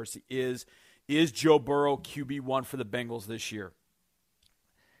Ohio University is. Is Joe Burrow QB1 for the Bengals this year?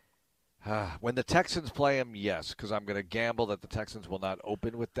 When the Texans play him, yes, because I'm going to gamble that the Texans will not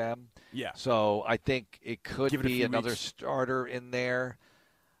open with them. Yeah. So I think it could be another starter in there.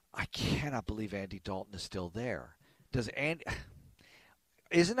 I cannot believe Andy Dalton is still there. Isn't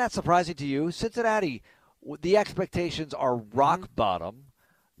that surprising to you? Cincinnati, the expectations are rock bottom.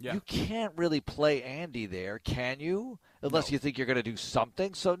 Yeah. You can't really play Andy there, can you? Unless you think you're going to do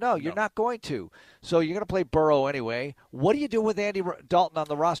something. So, no, you're not going to. So you're going to play Burrow anyway. What do you do with Andy Dalton on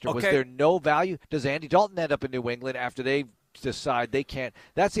the roster? Okay. Was there no value? Does Andy Dalton end up in New England after they decide they can't?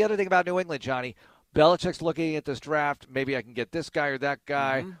 That's the other thing about New England, Johnny. Belichick's looking at this draft. Maybe I can get this guy or that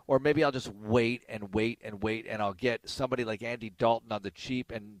guy, or maybe I'll just wait, and I'll get somebody like Andy Dalton on the cheap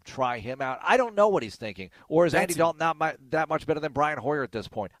and try him out. I don't know what he's thinking. Or is Andy Dalton not that much better than Brian Hoyer at this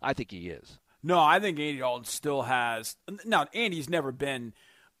point? I think he is. No, I think Andy Dalton still has – now, Andy's never been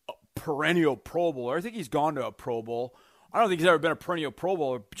a perennial Pro Bowler. I think he's gone to a Pro Bowl. I don't think he's ever been a perennial Pro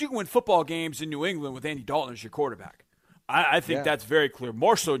Bowler. But you can win football games in New England with Andy Dalton as your quarterback. I think that's very clear,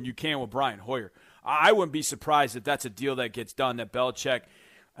 more so than you can with Brian Hoyer. I wouldn't be surprised if that's a deal that gets done, that Belichick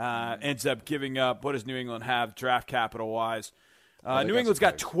ends up giving up. What does New England have draft capital-wise? New England's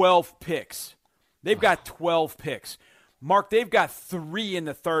got 12 picks. They've got 12 picks. Mark, they've got 3 in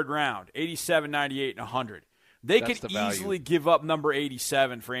the third round, 87, 98, and 100. They could easily give up number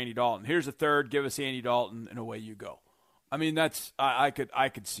 87 for Andy Dalton. Here's a third, give us Andy Dalton, and away you go. I mean, that's I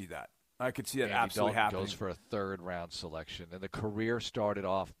could see that. I could see that Andy absolutely Dalton happening. Goes for a third-round selection, and the career started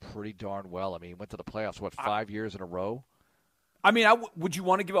off pretty darn well. I mean, he went to the playoffs, 5 years in a row? I mean, would you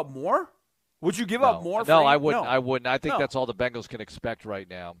want to give up more? Would you give up more? No, I wouldn't. I wouldn't. I think that's all the Bengals can expect right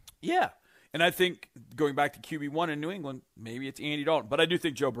now. Yeah, and I think going back to QB1 in New England, maybe it's Andy Dalton. But I do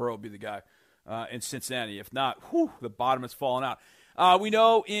think Joe Burrow will be the guy in Cincinnati. If not, the bottom is falling out. We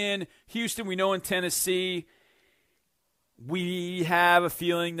know in Houston, we know in Tennessee, we have a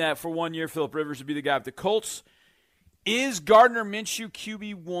feeling that for 1 year, Phillip Rivers would be the guy with the Colts. Is Gardner Minshew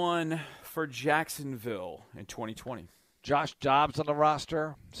QB1 for Jacksonville in 2020? Josh Dobbs on the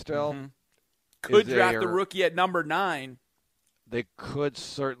roster still. Mm-hmm. Could draft the rookie at number 9. They could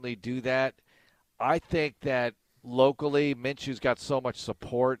certainly do that. I think that locally, Minshew's got so much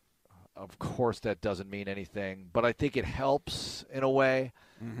support. Of course, that doesn't mean anything. But I think it helps in a way.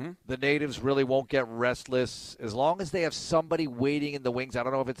 The natives really won't get restless as long as they have somebody waiting in the wings. I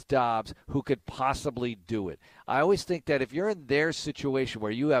don't know if it's Dobbs who could possibly do it. I always think that if you're in their situation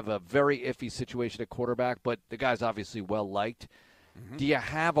where you have a very iffy situation at quarterback, but the guy's obviously well-liked, do you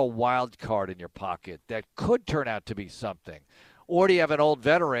have a wild card in your pocket that could turn out to be something? Or do you have an old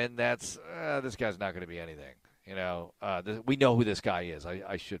veteran that's, this guy's not going to be anything? We know who this guy is.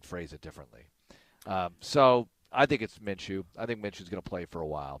 I should phrase it differently. So I think it's Minshew. I think Minshew's going to play for a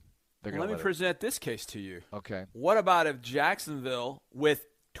while. Let me present this case to you. Okay. What about if Jacksonville, with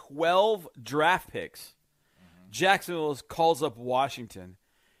 12 draft picks, Jacksonville calls up Washington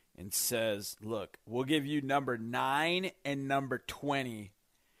and says, look, we'll give you number 9 and number 20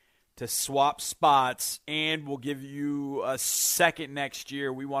 to swap spots, and we'll give you a second next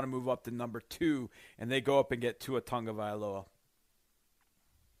year. We want to move up to number 2, and they go up and get Tua Tagovailoa.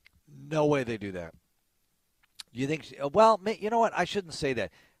 No way they do that. You think? Well, you know what? I shouldn't say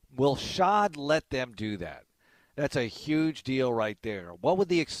that. Will Shad let them do that? That's a huge deal right there. What would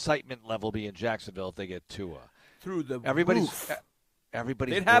the excitement level be in Jacksonville if they get Tua? Through the Everybody's roof.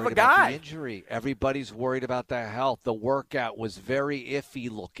 Everybody's They'd worried have a about guy. the injury. Everybody's worried about the health. The workout was very iffy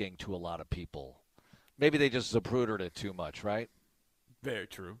looking to a lot of people. Maybe they just Zaprudered it too much, right? Very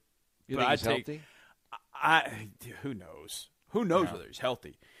true. You But think he's healthy? Who knows? Who knows whether he's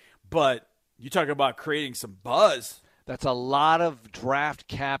healthy? But you're talking about creating some buzz. That's a lot of draft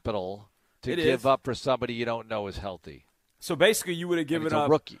capital to It give is. up for somebody you don't know is healthy. So basically, you would have And given he's a up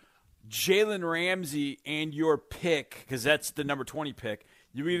rookie. Jalen Ramsey and your pick, because that's the number 20 pick.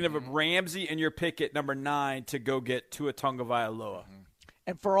 You would have Ramsey and your pick at number 9 to go get Tua Tagovailoa.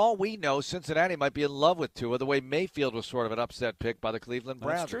 And for all we know, Cincinnati might be in love with Tua, the way Mayfield was sort of an upset pick by the Cleveland That's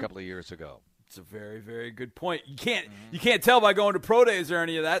Browns true. a couple of years ago. It's a very, very good point. You can't tell by going to pro days or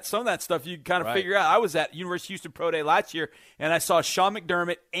any of that. Some of that stuff you can kind of Right. figure out. I was at University of Houston pro day last year, and I saw Sean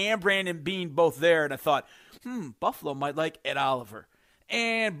McDermott and Brandon Beane both there, and I thought, Buffalo might like Ed Oliver.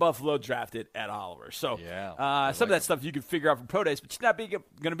 And Buffalo drafted Ed Oliver. So some of that stuff you can figure out from pro days, but you're not going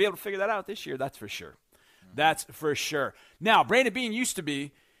to be able to figure that out this year. That's for sure. That's for sure. Now, Brandon Beane used to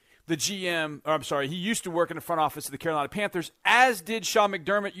be the GM, or I'm sorry, he used to work in the front office of the Carolina Panthers, as did Sean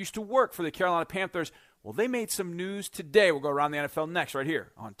McDermott used to work for the Carolina Panthers. Well, they made some news today. We'll go around the NFL next right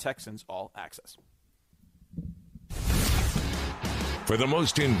here on Texans All Access. For the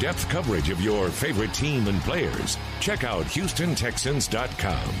most in-depth coverage of your favorite team and players, check out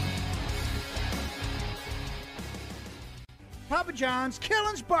HoustonTexans.com. Papa John's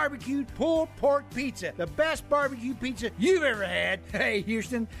Killen's Barbecued Pulled Pork Pizza. The best barbecue pizza you've ever had. Hey,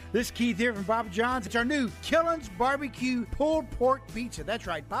 Houston, this is Keith here from Papa John's. It's our new Killen's Barbecue Pulled Pork Pizza. That's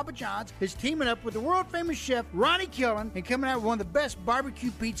right, Papa John's is teaming up with the world-famous chef Ronnie Killen and coming out with one of the best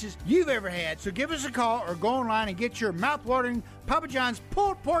barbecue pizzas you've ever had. So give us a call or go online and get your mouth-watering Papa John's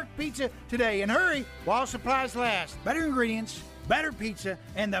Pulled Pork Pizza today. And hurry while supplies last. Better ingredients, better pizza,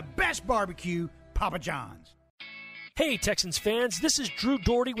 and the best barbecue, Papa John's. Hey, Texans fans, this is Drew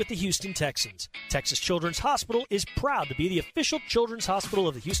Doherty with the Houston Texans. Texas Children's Hospital is proud to be the official children's hospital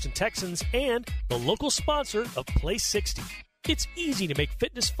of the Houston Texans and the local sponsor of Play 60. It's easy to make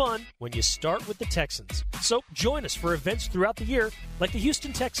fitness fun when you start with the Texans. So join us for events throughout the year like the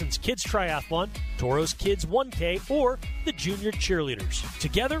Houston Texans Kids Triathlon, Toros Kids 1K, or the Junior Cheerleaders.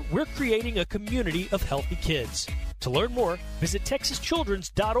 Together, we're creating a community of healthy kids. To learn more, visit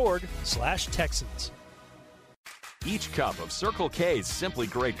texaschildrens.org/Texans. Each cup of Circle K's Simply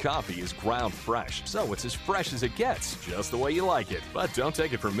Great coffee is ground fresh, so it's as fresh as it gets, just the way you like it. But don't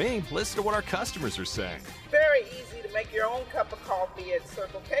take it from me. Listen to what our customers are saying. Very easy to make your own cup of coffee at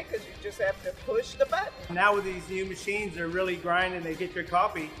Circle K because you just have to push the button. Now with these new machines, they're really grinding. They get your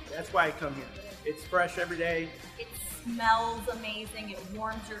coffee. That's why I come here. It's fresh every day. It smells amazing. It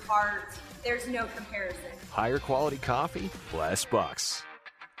warms your heart. There's no comparison. Higher quality coffee, less bucks.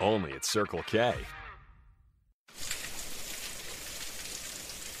 Only at Circle K.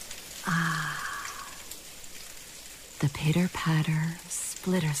 The pitter-patter,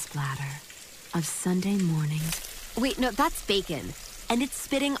 splitter-splatter of Sunday mornings. Wait, no, that's bacon. And it's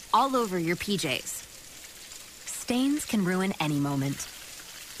spitting all over your PJs. Stains can ruin any moment.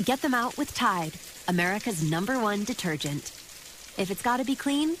 Get them out with Tide, America's #1 detergent. If it's gotta be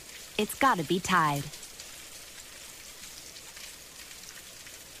clean, it's gotta be Tide.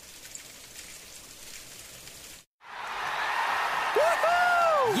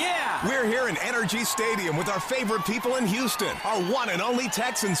 Yeah! We're here in Energy Stadium with our favorite people in Houston, our one and only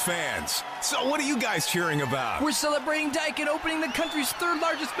Texans fans. So what are you guys cheering about? We're celebrating Daikin opening the country's third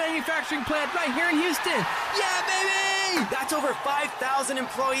largest manufacturing plant right here in Houston. Yeah, baby! That's over 5,000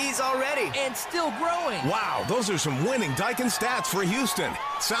 employees already. And still growing. Wow, those are some winning Daikin stats for Houston.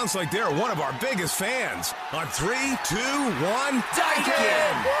 Sounds like they're one of our biggest fans. On 3, 2, 1,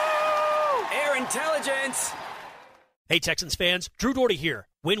 Daikin! Woo! Air intelligence! Hey, Texans fans, Drew Doherty here.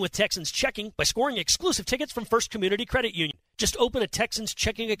 Win with Texans checking by scoring exclusive tickets from First Community Credit Union. Just open a Texans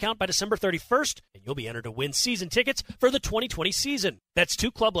checking account by December 31st, and you'll be entered to win season tickets for the 2020 season. That's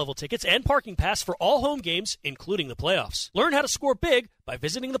 2 club-level tickets and parking pass for all home games, including the playoffs. Learn how to score big by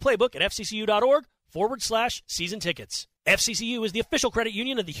visiting the playbook at fccu.org/season tickets. FCCU is the official credit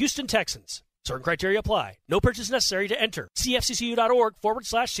union of the Houston Texans. Certain criteria apply. No purchase necessary to enter. See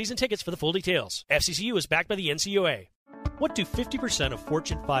fccu.org/season tickets for the full details. FCCU is backed by the NCUA. What do 50% of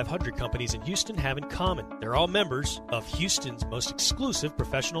Fortune 500 companies in Houston have in common? They're all members of Houston's most exclusive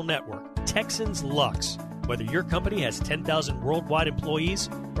professional network, Texans Lux. Whether your company has 10,000 worldwide employees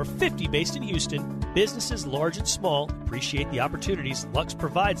or 50 based in Houston, businesses large and small appreciate the opportunities Lux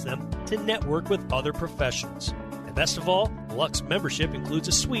provides them to network with other professionals. And best of all, Lux membership includes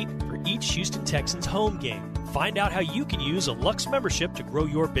a suite for each Houston Texans home game. Find out how you can use a Lux membership to grow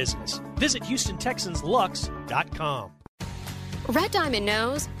your business. Visit HoustonTexansLux.com. Red Diamond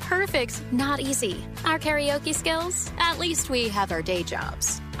knows perfect's not easy. Our karaoke skills? At least we have our day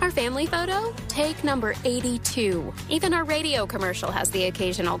jobs. Our family photo? Take number 82. Even our radio commercial has the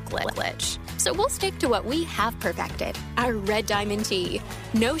occasional glitch. So we'll stick to what we have perfected. Our Red Diamond tea.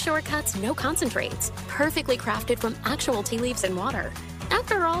 No shortcuts, no concentrates. Perfectly crafted from actual tea leaves and water.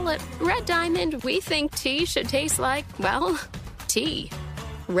 After all, at Red Diamond, we think tea should taste like, well, tea.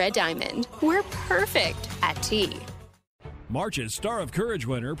 Red Diamond. We're perfect at tea. March's Star of Courage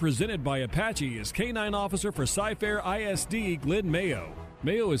winner, presented by Apache, is K-9 Officer for Cy-Fair ISD, Glenn Mayo.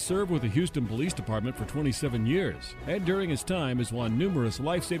 Mayo has served with the Houston Police Department for 27 years, and during his time has won numerous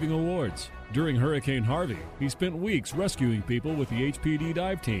life-saving awards. During Hurricane Harvey, he spent weeks rescuing people with the HPD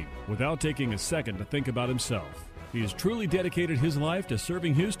dive team without taking a second to think about himself. He has truly dedicated his life to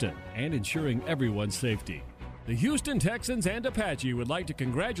serving Houston and ensuring everyone's safety. The Houston Texans and Apache would like to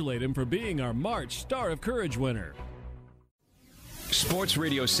congratulate him for being our March Star of Courage winner. Sports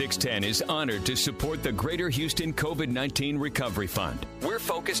Radio 610 is honored to support the Greater Houston COVID-19 Recovery Fund. We're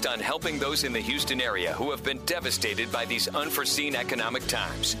focused on helping those in the Houston area who have been devastated by these unforeseen economic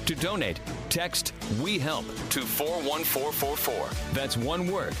times. To donate, text We Help to 41444. That's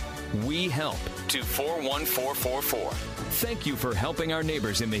one word, We Help, to 41444. Thank you for helping our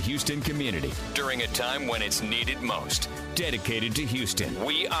neighbors in the Houston community during a time when it's needed most. Dedicated to Houston,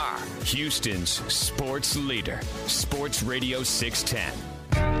 we are Houston's sports leader. Sports Radio 610.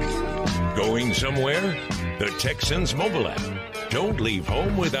 Going somewhere? The Texans mobile app. Don't leave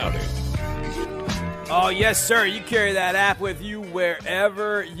home without it. Oh, yes, sir. You carry that app with you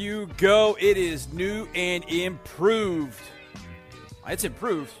wherever you go. It is new and improved. It's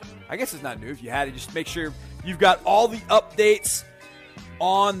improved. I guess it's not new. If you had it, just make sure you've got all the updates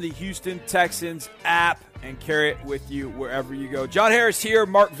on the Houston Texans app and carry it with you wherever you go. John Harris here,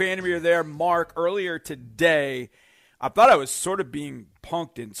 Mark Vandermeer there. Mark, earlier today, I thought I was sort of being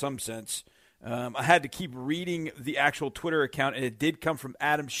punked in some sense. I had to keep reading the actual Twitter account, and it did come from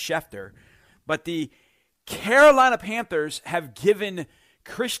Adam Schefter. But the Carolina Panthers have given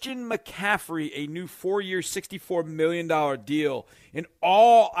Christian McCaffrey a new 4-year, $64 million deal. And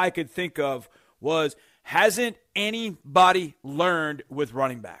all I could think of was, hasn't anybody learned with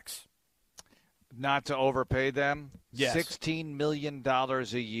running backs? Not to overpay them. Yes. $16 million a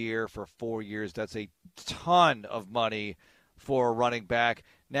year for 4 years. That's a ton of money for a running back.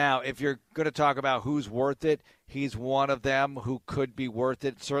 Now, if you're going to talk about who's worth it, he's one of them who could be worth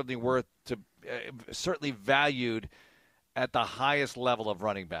it. Certainly valued at the highest level of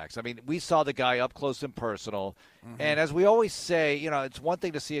running backs. I mean, we saw the guy up close and personal. Mm-hmm. And as we always say, it's one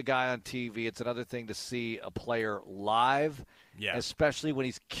thing to see a guy on TV. It's another thing to see a player live, especially when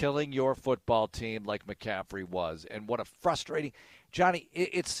he's killing your football team like McCaffrey was. And what a frustrating – Johnny,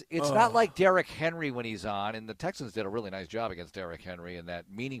 it's not like Derrick Henry when he's on, and the Texans did a really nice job against Derrick Henry in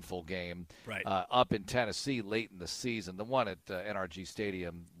that meaningful game up in Tennessee late in the season. The one at NRG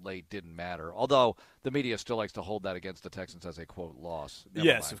Stadium late didn't matter, although the media still likes to hold that against the Texans as a, quote, loss. Never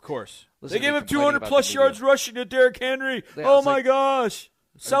mind. Of course. Listen, they gave him 200-plus yards rushing to Derrick Henry. Oh, my gosh.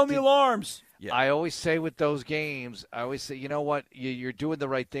 Sound the alarms. Yeah. I always say with those games, you know what, you're doing the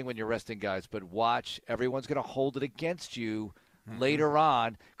right thing when you're resting guys, but watch, everyone's going to hold it against you later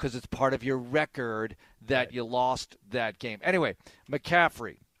on because it's part of your record that you lost that game. Anyway,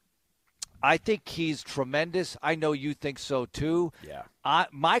 McCaffrey, I think he's tremendous. I know you think so too. Yeah.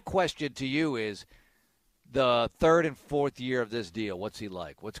 My question to you is, the third and fourth year of this deal, what's he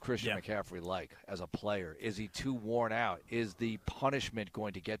like? What's Christian McCaffrey like as a player? Is he too worn out? Is the punishment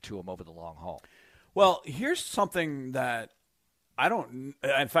going to get to him over the long haul? Well, here's something that I don't –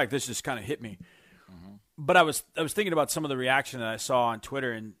 in fact, this just kind of hit me. Mm-hmm. But I was thinking about some of the reaction that I saw on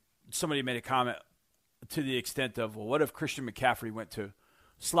Twitter, and somebody made a comment to the extent of, well, what if Christian McCaffrey went to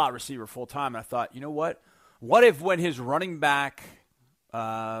slot receiver full-time? And I thought, you know what? What if when his running back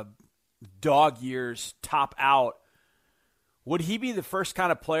dog years top out, would he be the first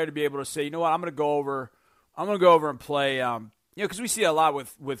kind of player to be able to say, you know what, I'm going to go over and play, because we see a lot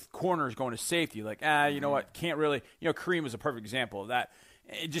with corners going to safety, like, you know what, can't really, Kareem was a perfect example of that.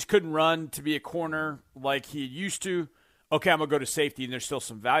 It just couldn't run to be a corner like he used to. Okay, I'm going to go to safety, and there's still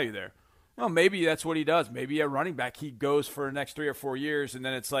some value there. Well, maybe that's what he does. Maybe a running back, he goes for the next 3 or 4 years, and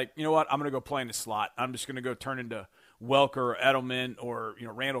then it's like, you know what, I'm going to go play in the slot. I'm just going to go turn into Welker or Edelman or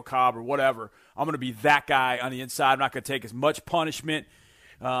Randall Cobb or whatever. I'm going to be that guy on the inside. I'm not going to take as much punishment.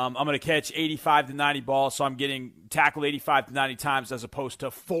 I'm going to catch 85 to 90 balls, so I'm getting tackled 85 to 90 times as opposed to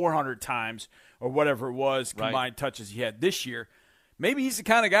 400 times or whatever it was combined touches he had this year. Maybe he's the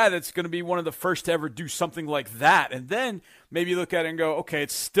kind of guy that's going to be one of the first to ever do something like that. And then maybe you look at it and go, okay,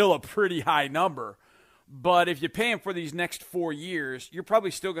 it's still a pretty high number. But if you pay him for these next 4 years, you're probably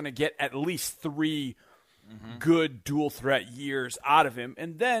still going to get at least 3 good dual threat years out of him.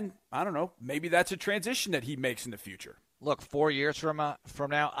 And then, I don't know, maybe that's a transition that he makes in the future. Look, 4 years from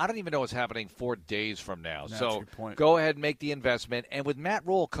now, I don't even know what's happening 4 days from now. That's so your point. Go ahead and make the investment. And with Matt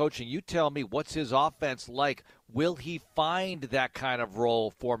Rule coaching, you tell me, what's his offense like? Will he find that kind of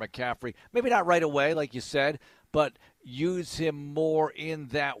role for McCaffrey? Maybe not right away, like you said, but use him more in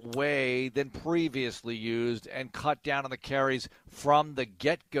that way than previously used and cut down on the carries from the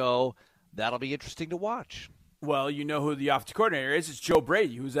get-go. That'll be interesting to watch. Well, you know who the offensive coordinator is. It's Joe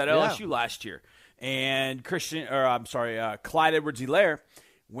Brady, who was at LSU last year. And Clyde Edwards-Helaire,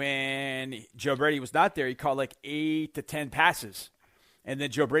 when Joe Brady was not there, he caught like 8 to 10 passes. And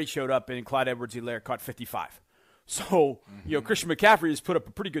then Joe Brady showed up, and Clyde Edwards-Helaire caught 55. So, Christian McCaffrey has put up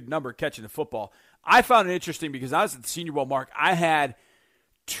a pretty good number catching the football. I found it interesting because I was at the Senior Bowl, Mark. I had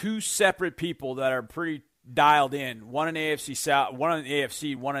 2 separate people that are pretty dialed in, one in the AFC South, one in the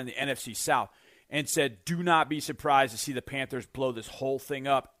AFC, one in the NFC South, and said, do not be surprised to see the Panthers blow this whole thing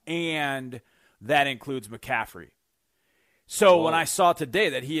up, and that includes McCaffrey. So when I saw today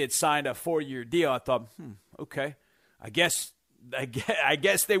that he had signed a 4-year deal, I thought, okay, I guess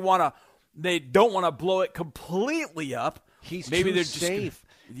they don't want to blow it completely up. He's maybe too they're just safe.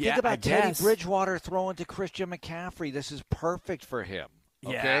 Think about Teddy Bridgewater throwing to Christian McCaffrey. This is perfect for him.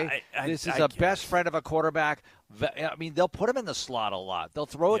 Okay, this is a best friend of a quarterback. I mean, they'll put him in the slot a lot. They'll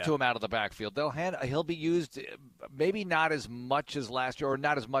throw it to him out of the backfield. He'll be used maybe not as much as last year, or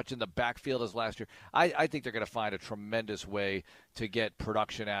not as much in the backfield as last year. I think they're going to find a tremendous way to get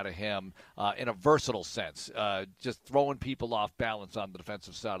production out of him in a versatile sense, just throwing people off balance on the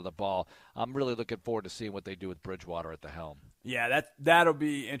defensive side of the ball. I'm really looking forward to seeing what they do with Bridgewater at the helm. Yeah, that'll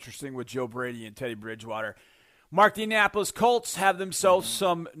be interesting with Joe Brady and Teddy Bridgewater. Mark, the Indianapolis Colts have themselves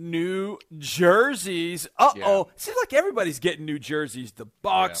some new jerseys. Seems like everybody's getting new jerseys. The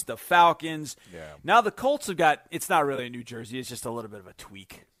Bucs, the Falcons. Yeah. Now the Colts have got, it's not really a new jersey. It's just a little bit of a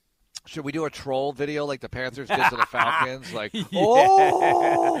tweak. Should we do a troll video like the Panthers did to the Falcons? Like, I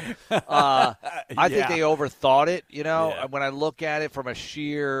think they overthought it, When I look at it from a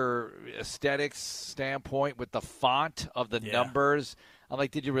sheer aesthetics standpoint with the font of the numbers, I'm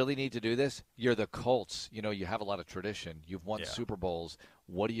like, did you really need to do this? You're the Colts. You have a lot of tradition. You've won Super Bowls.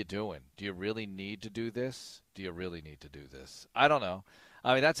 What are you doing? Do you really need to do this? I don't know.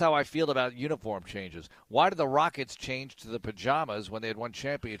 I mean, that's how I feel about uniform changes. Why did the Rockets change to the pajamas when they had won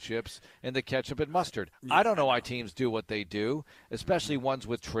championships in the ketchup and mustard? I don't know why teams do what they do, especially ones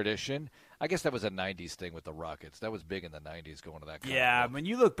with tradition. I guess that was a 90s thing with the Rockets. That was big in the 90s going to that kind of look. When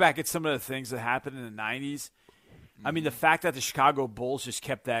you look back at some of the things that happened in the 90s, I mean, the fact that the Chicago Bulls just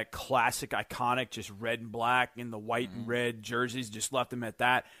kept that classic, iconic, just red and black in the white and red jerseys, just left them at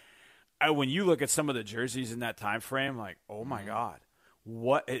that. When you look at some of the jerseys in that time frame, like, oh my God,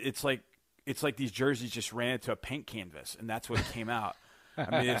 what? It's like these jerseys just ran into a paint canvas, and that's what came out.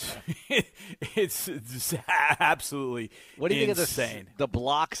 I mean, it's just absolutely What do you insane. Think of the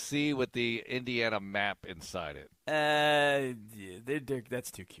Block C with the Indiana map inside it? That's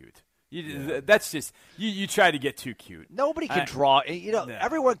too cute. That's just you try to get too cute. Nobody can draw.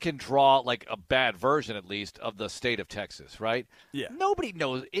 Everyone can draw like a bad version, at least, of the state of Texas, right? Yeah. Nobody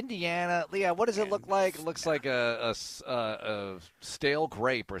knows Indiana. Yeah. What does it look like? It looks like a stale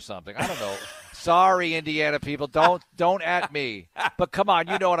grape or something. I don't know. Sorry, Indiana people. Don't at me. But come on,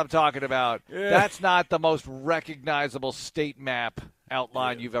 you know what I'm talking about. Yeah. That's not the most recognizable state map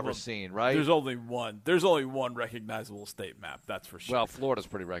outline you've ever seen, right? There's only one recognizable state map, that's for sure. Well, Florida's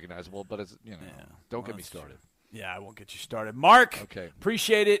pretty recognizable, but it's don't get me started. Yeah, I won't get you started. Mark,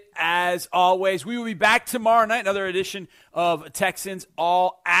 appreciate it as always. We will be back tomorrow night, another edition of Texans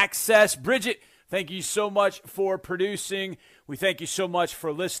All Access. Bridget, thank you so much for producing. We thank you so much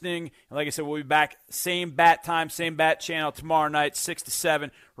for listening. And like I said, we'll be back same bat time, same bat channel tomorrow night, 6 to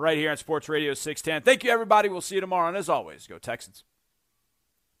 7, right here on Sports Radio 610. Thank you, everybody. We'll see you tomorrow. And as always, go Texans.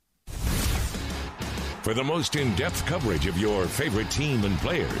 For the most in-depth coverage of your favorite team and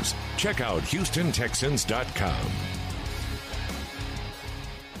players, check out HoustonTexans.com.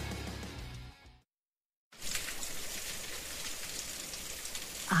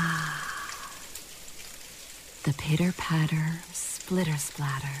 The pitter-patter,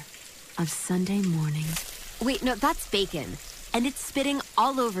 splitter-splatter of Sunday mornings. Wait, no, that's bacon. And it's spitting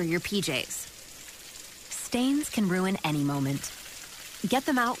all over your PJs. Stains can ruin any moment. Get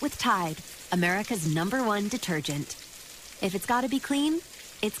them out with Tide, America's #1 detergent. If it's gotta be clean,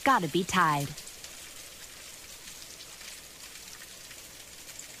 it's gotta be Tide.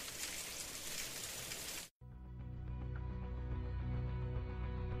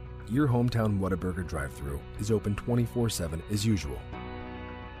 Your hometown Whataburger drive-thru is open 24/7 as usual.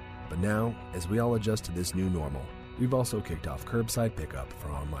 But now, as we all adjust to this new normal, we've also kicked off curbside pickup for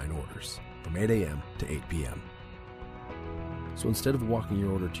online orders from 8 a.m. to 8 p.m. So instead of walking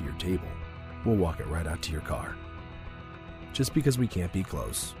your order to your table, we'll walk it right out to your car. Just because we can't be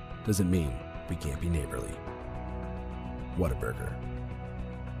close doesn't mean we can't be neighborly. Whataburger.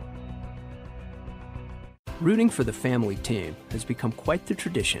 Rooting for the family team has become quite the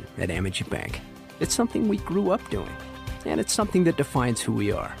tradition at Amegy Bank. It's something we grew up doing, and it's something that defines who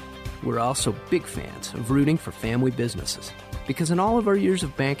we are. We're also big fans of rooting for family businesses, because in all of our years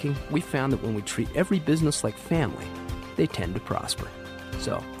of banking, we found that when we treat every business like family, they tend to prosper.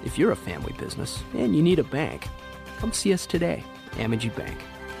 So, if you're a family business and you need a bank, come see us today. Amegy Bank.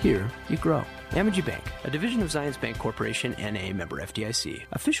 Here you grow. Amegy Bank, a division of Zions Bank Corporation, N.A., member FDIC.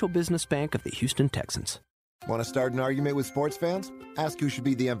 Official business bank of the Houston Texans. Want to start an argument with sports fans? Ask who should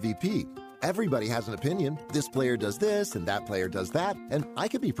be the MVP. Everybody has an opinion. This player does this and that player does that, and I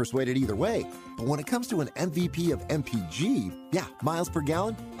could be persuaded either way. But when it comes to an MVP of MPG, yeah, miles per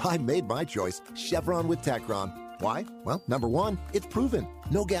gallon, I made my choice. Chevron with Techron. Why? Well, number one, it's proven.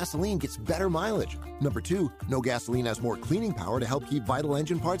 No gasoline gets better mileage. Number two, no gasoline has more cleaning power to help keep vital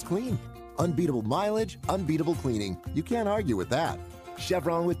engine parts clean. Unbeatable mileage, unbeatable cleaning. You can't argue with that.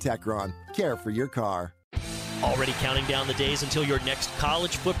 Chevron with Techron. Care for your car. Already counting down the days until your next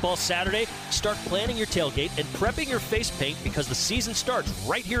college football Saturday? Start planning your tailgate and prepping your face paint because the season starts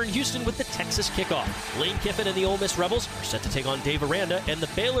right here in Houston with the Texas Kickoff. Lane Kiffin and the Ole Miss Rebels are set to take on Dave Aranda and the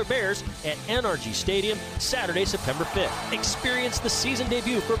Baylor Bears at NRG Stadium Saturday, September 5th. Experience the season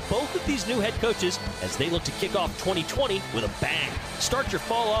debut for both of these new head coaches as they look to kick off 2020 with a bang. Start your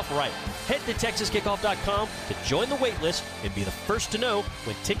fall off right. Head to TexasKickoff.com to join the wait list and be the first to know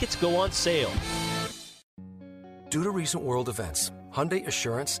when tickets go on sale. Due to recent world events, Hyundai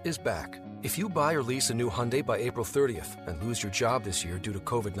Assurance is back. If you buy or lease a new Hyundai by April 30th and lose your job this year due to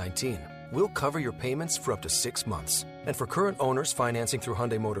COVID-19, we'll cover your payments for up to 6 months. And for current owners financing through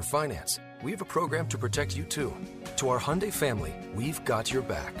Hyundai Motor Finance, we have a program to protect you too. To our Hyundai family, we've got your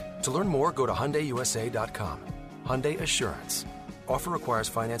back. To learn more, go to HyundaiUSA.com. Hyundai Assurance. Offer requires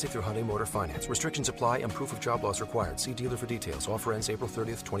financing through Hyundai Motor Finance. Restrictions apply and proof of job loss required. See dealer for details. Offer ends April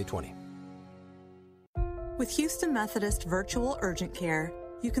 30th, 2020. With Houston Methodist Virtual Urgent Care,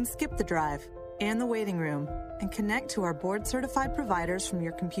 you can skip the drive and the waiting room and connect to our board-certified providers from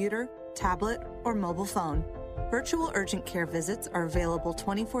your computer, tablet, or mobile phone. Virtual Urgent Care visits are available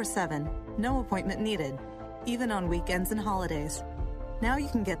 24/7, no appointment needed, even on weekends and holidays. Now you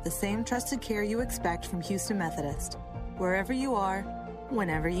can get the same trusted care you expect from Houston Methodist, wherever you are,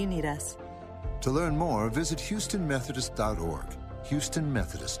 whenever you need us. To learn more, visit HoustonMethodist.org. Houston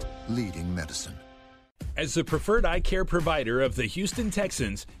Methodist, leading medicine. As the preferred eye care provider of the Houston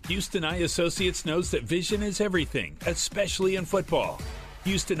Texans, Houston Eye Associates knows that vision is everything, especially in football.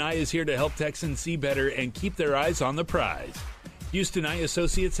 Houston Eye is here to help Texans see better and keep their eyes on the prize. Houston Eye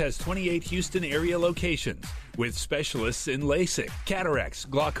Associates has 28 Houston area locations with specialists in LASIK, cataracts,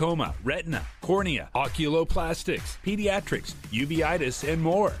 glaucoma, retina, cornea, oculoplastics, pediatrics, uveitis, and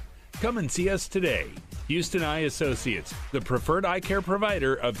more. Come and see us today. Houston Eye Associates, the preferred eye care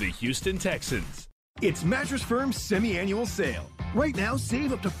provider of the Houston Texans. It's Mattress Firm's semi-annual sale. Right now,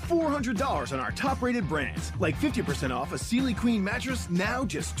 save up to $400 on our top-rated brands, like 50% off a Sealy Queen mattress, now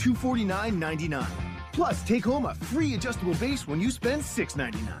just $249.99. Plus, take home a free adjustable base when you spend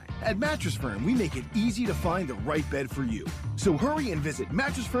 $699. At Mattress Firm, we make it easy to find the right bed for you. So hurry and visit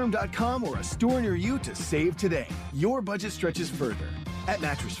mattressfirm.com or a store near you to save today. Your budget stretches further at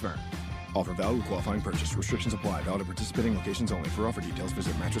Mattress Firm. Offer valid with qualifying purchase. Restrictions apply. Valid at participating locations only. For offer details,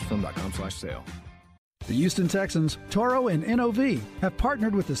 visit mattressfirm.com/sale. The Houston Texans, Toro, and NOV have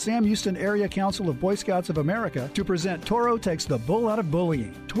partnered with the Sam Houston Area Council of Boy Scouts of America to present Toro Takes the Bull Out of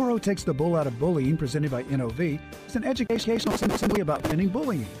Bullying. Toro Takes the Bull Out of Bullying, presented by NOV, is an educational assembly about ending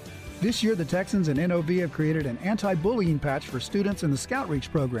bullying. This year, the Texans and NOV have created an anti-bullying patch for students in the Scout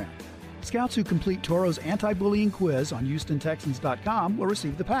Reach program. Scouts who complete Toro's anti-bullying quiz on HoustonTexans.com will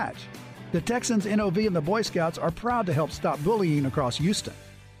receive the patch. The Texans, NOV, and the Boy Scouts are proud to help stop bullying across Houston.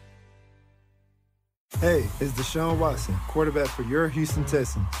 Hey, it's Deshaun Watson, quarterback for your Houston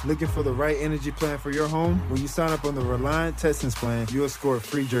Texans. Looking for the right energy plan for your home? When you sign up on the Reliant Texans plan, you'll score a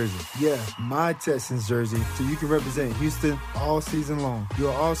free jersey. Yeah, my Texans jersey, so you can represent Houston all season long.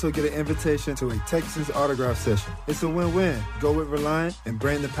 You'll also get an invitation to a Texans autograph session. It's a win-win. Go with Reliant and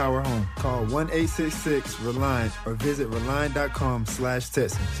bring the power home. Call 1-866-RELIANT or visit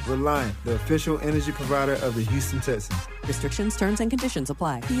Reliant.com/Texans. Reliant, the official energy provider of the Houston Texans. Restrictions, terms, and conditions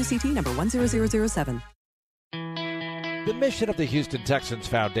apply. PUCT number 10007. The mission of the Houston Texans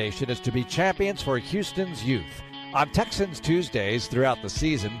Foundation is to be champions for Houston's youth. On Texans Tuesdays throughout the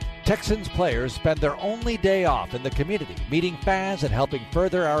season, Texans players spend their only day off in the community, meeting fans and helping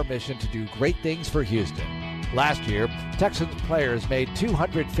further our mission to do great things for Houston. Last year, Texans players made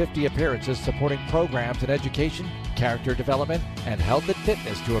 250 appearances supporting programs in education, character development, and health and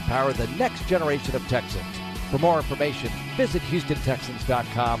fitness to empower the next generation of Texans. For more information, visit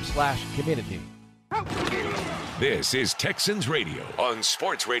HoustonTexans.com/community. This is Texans Radio on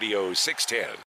Sports Radio 610.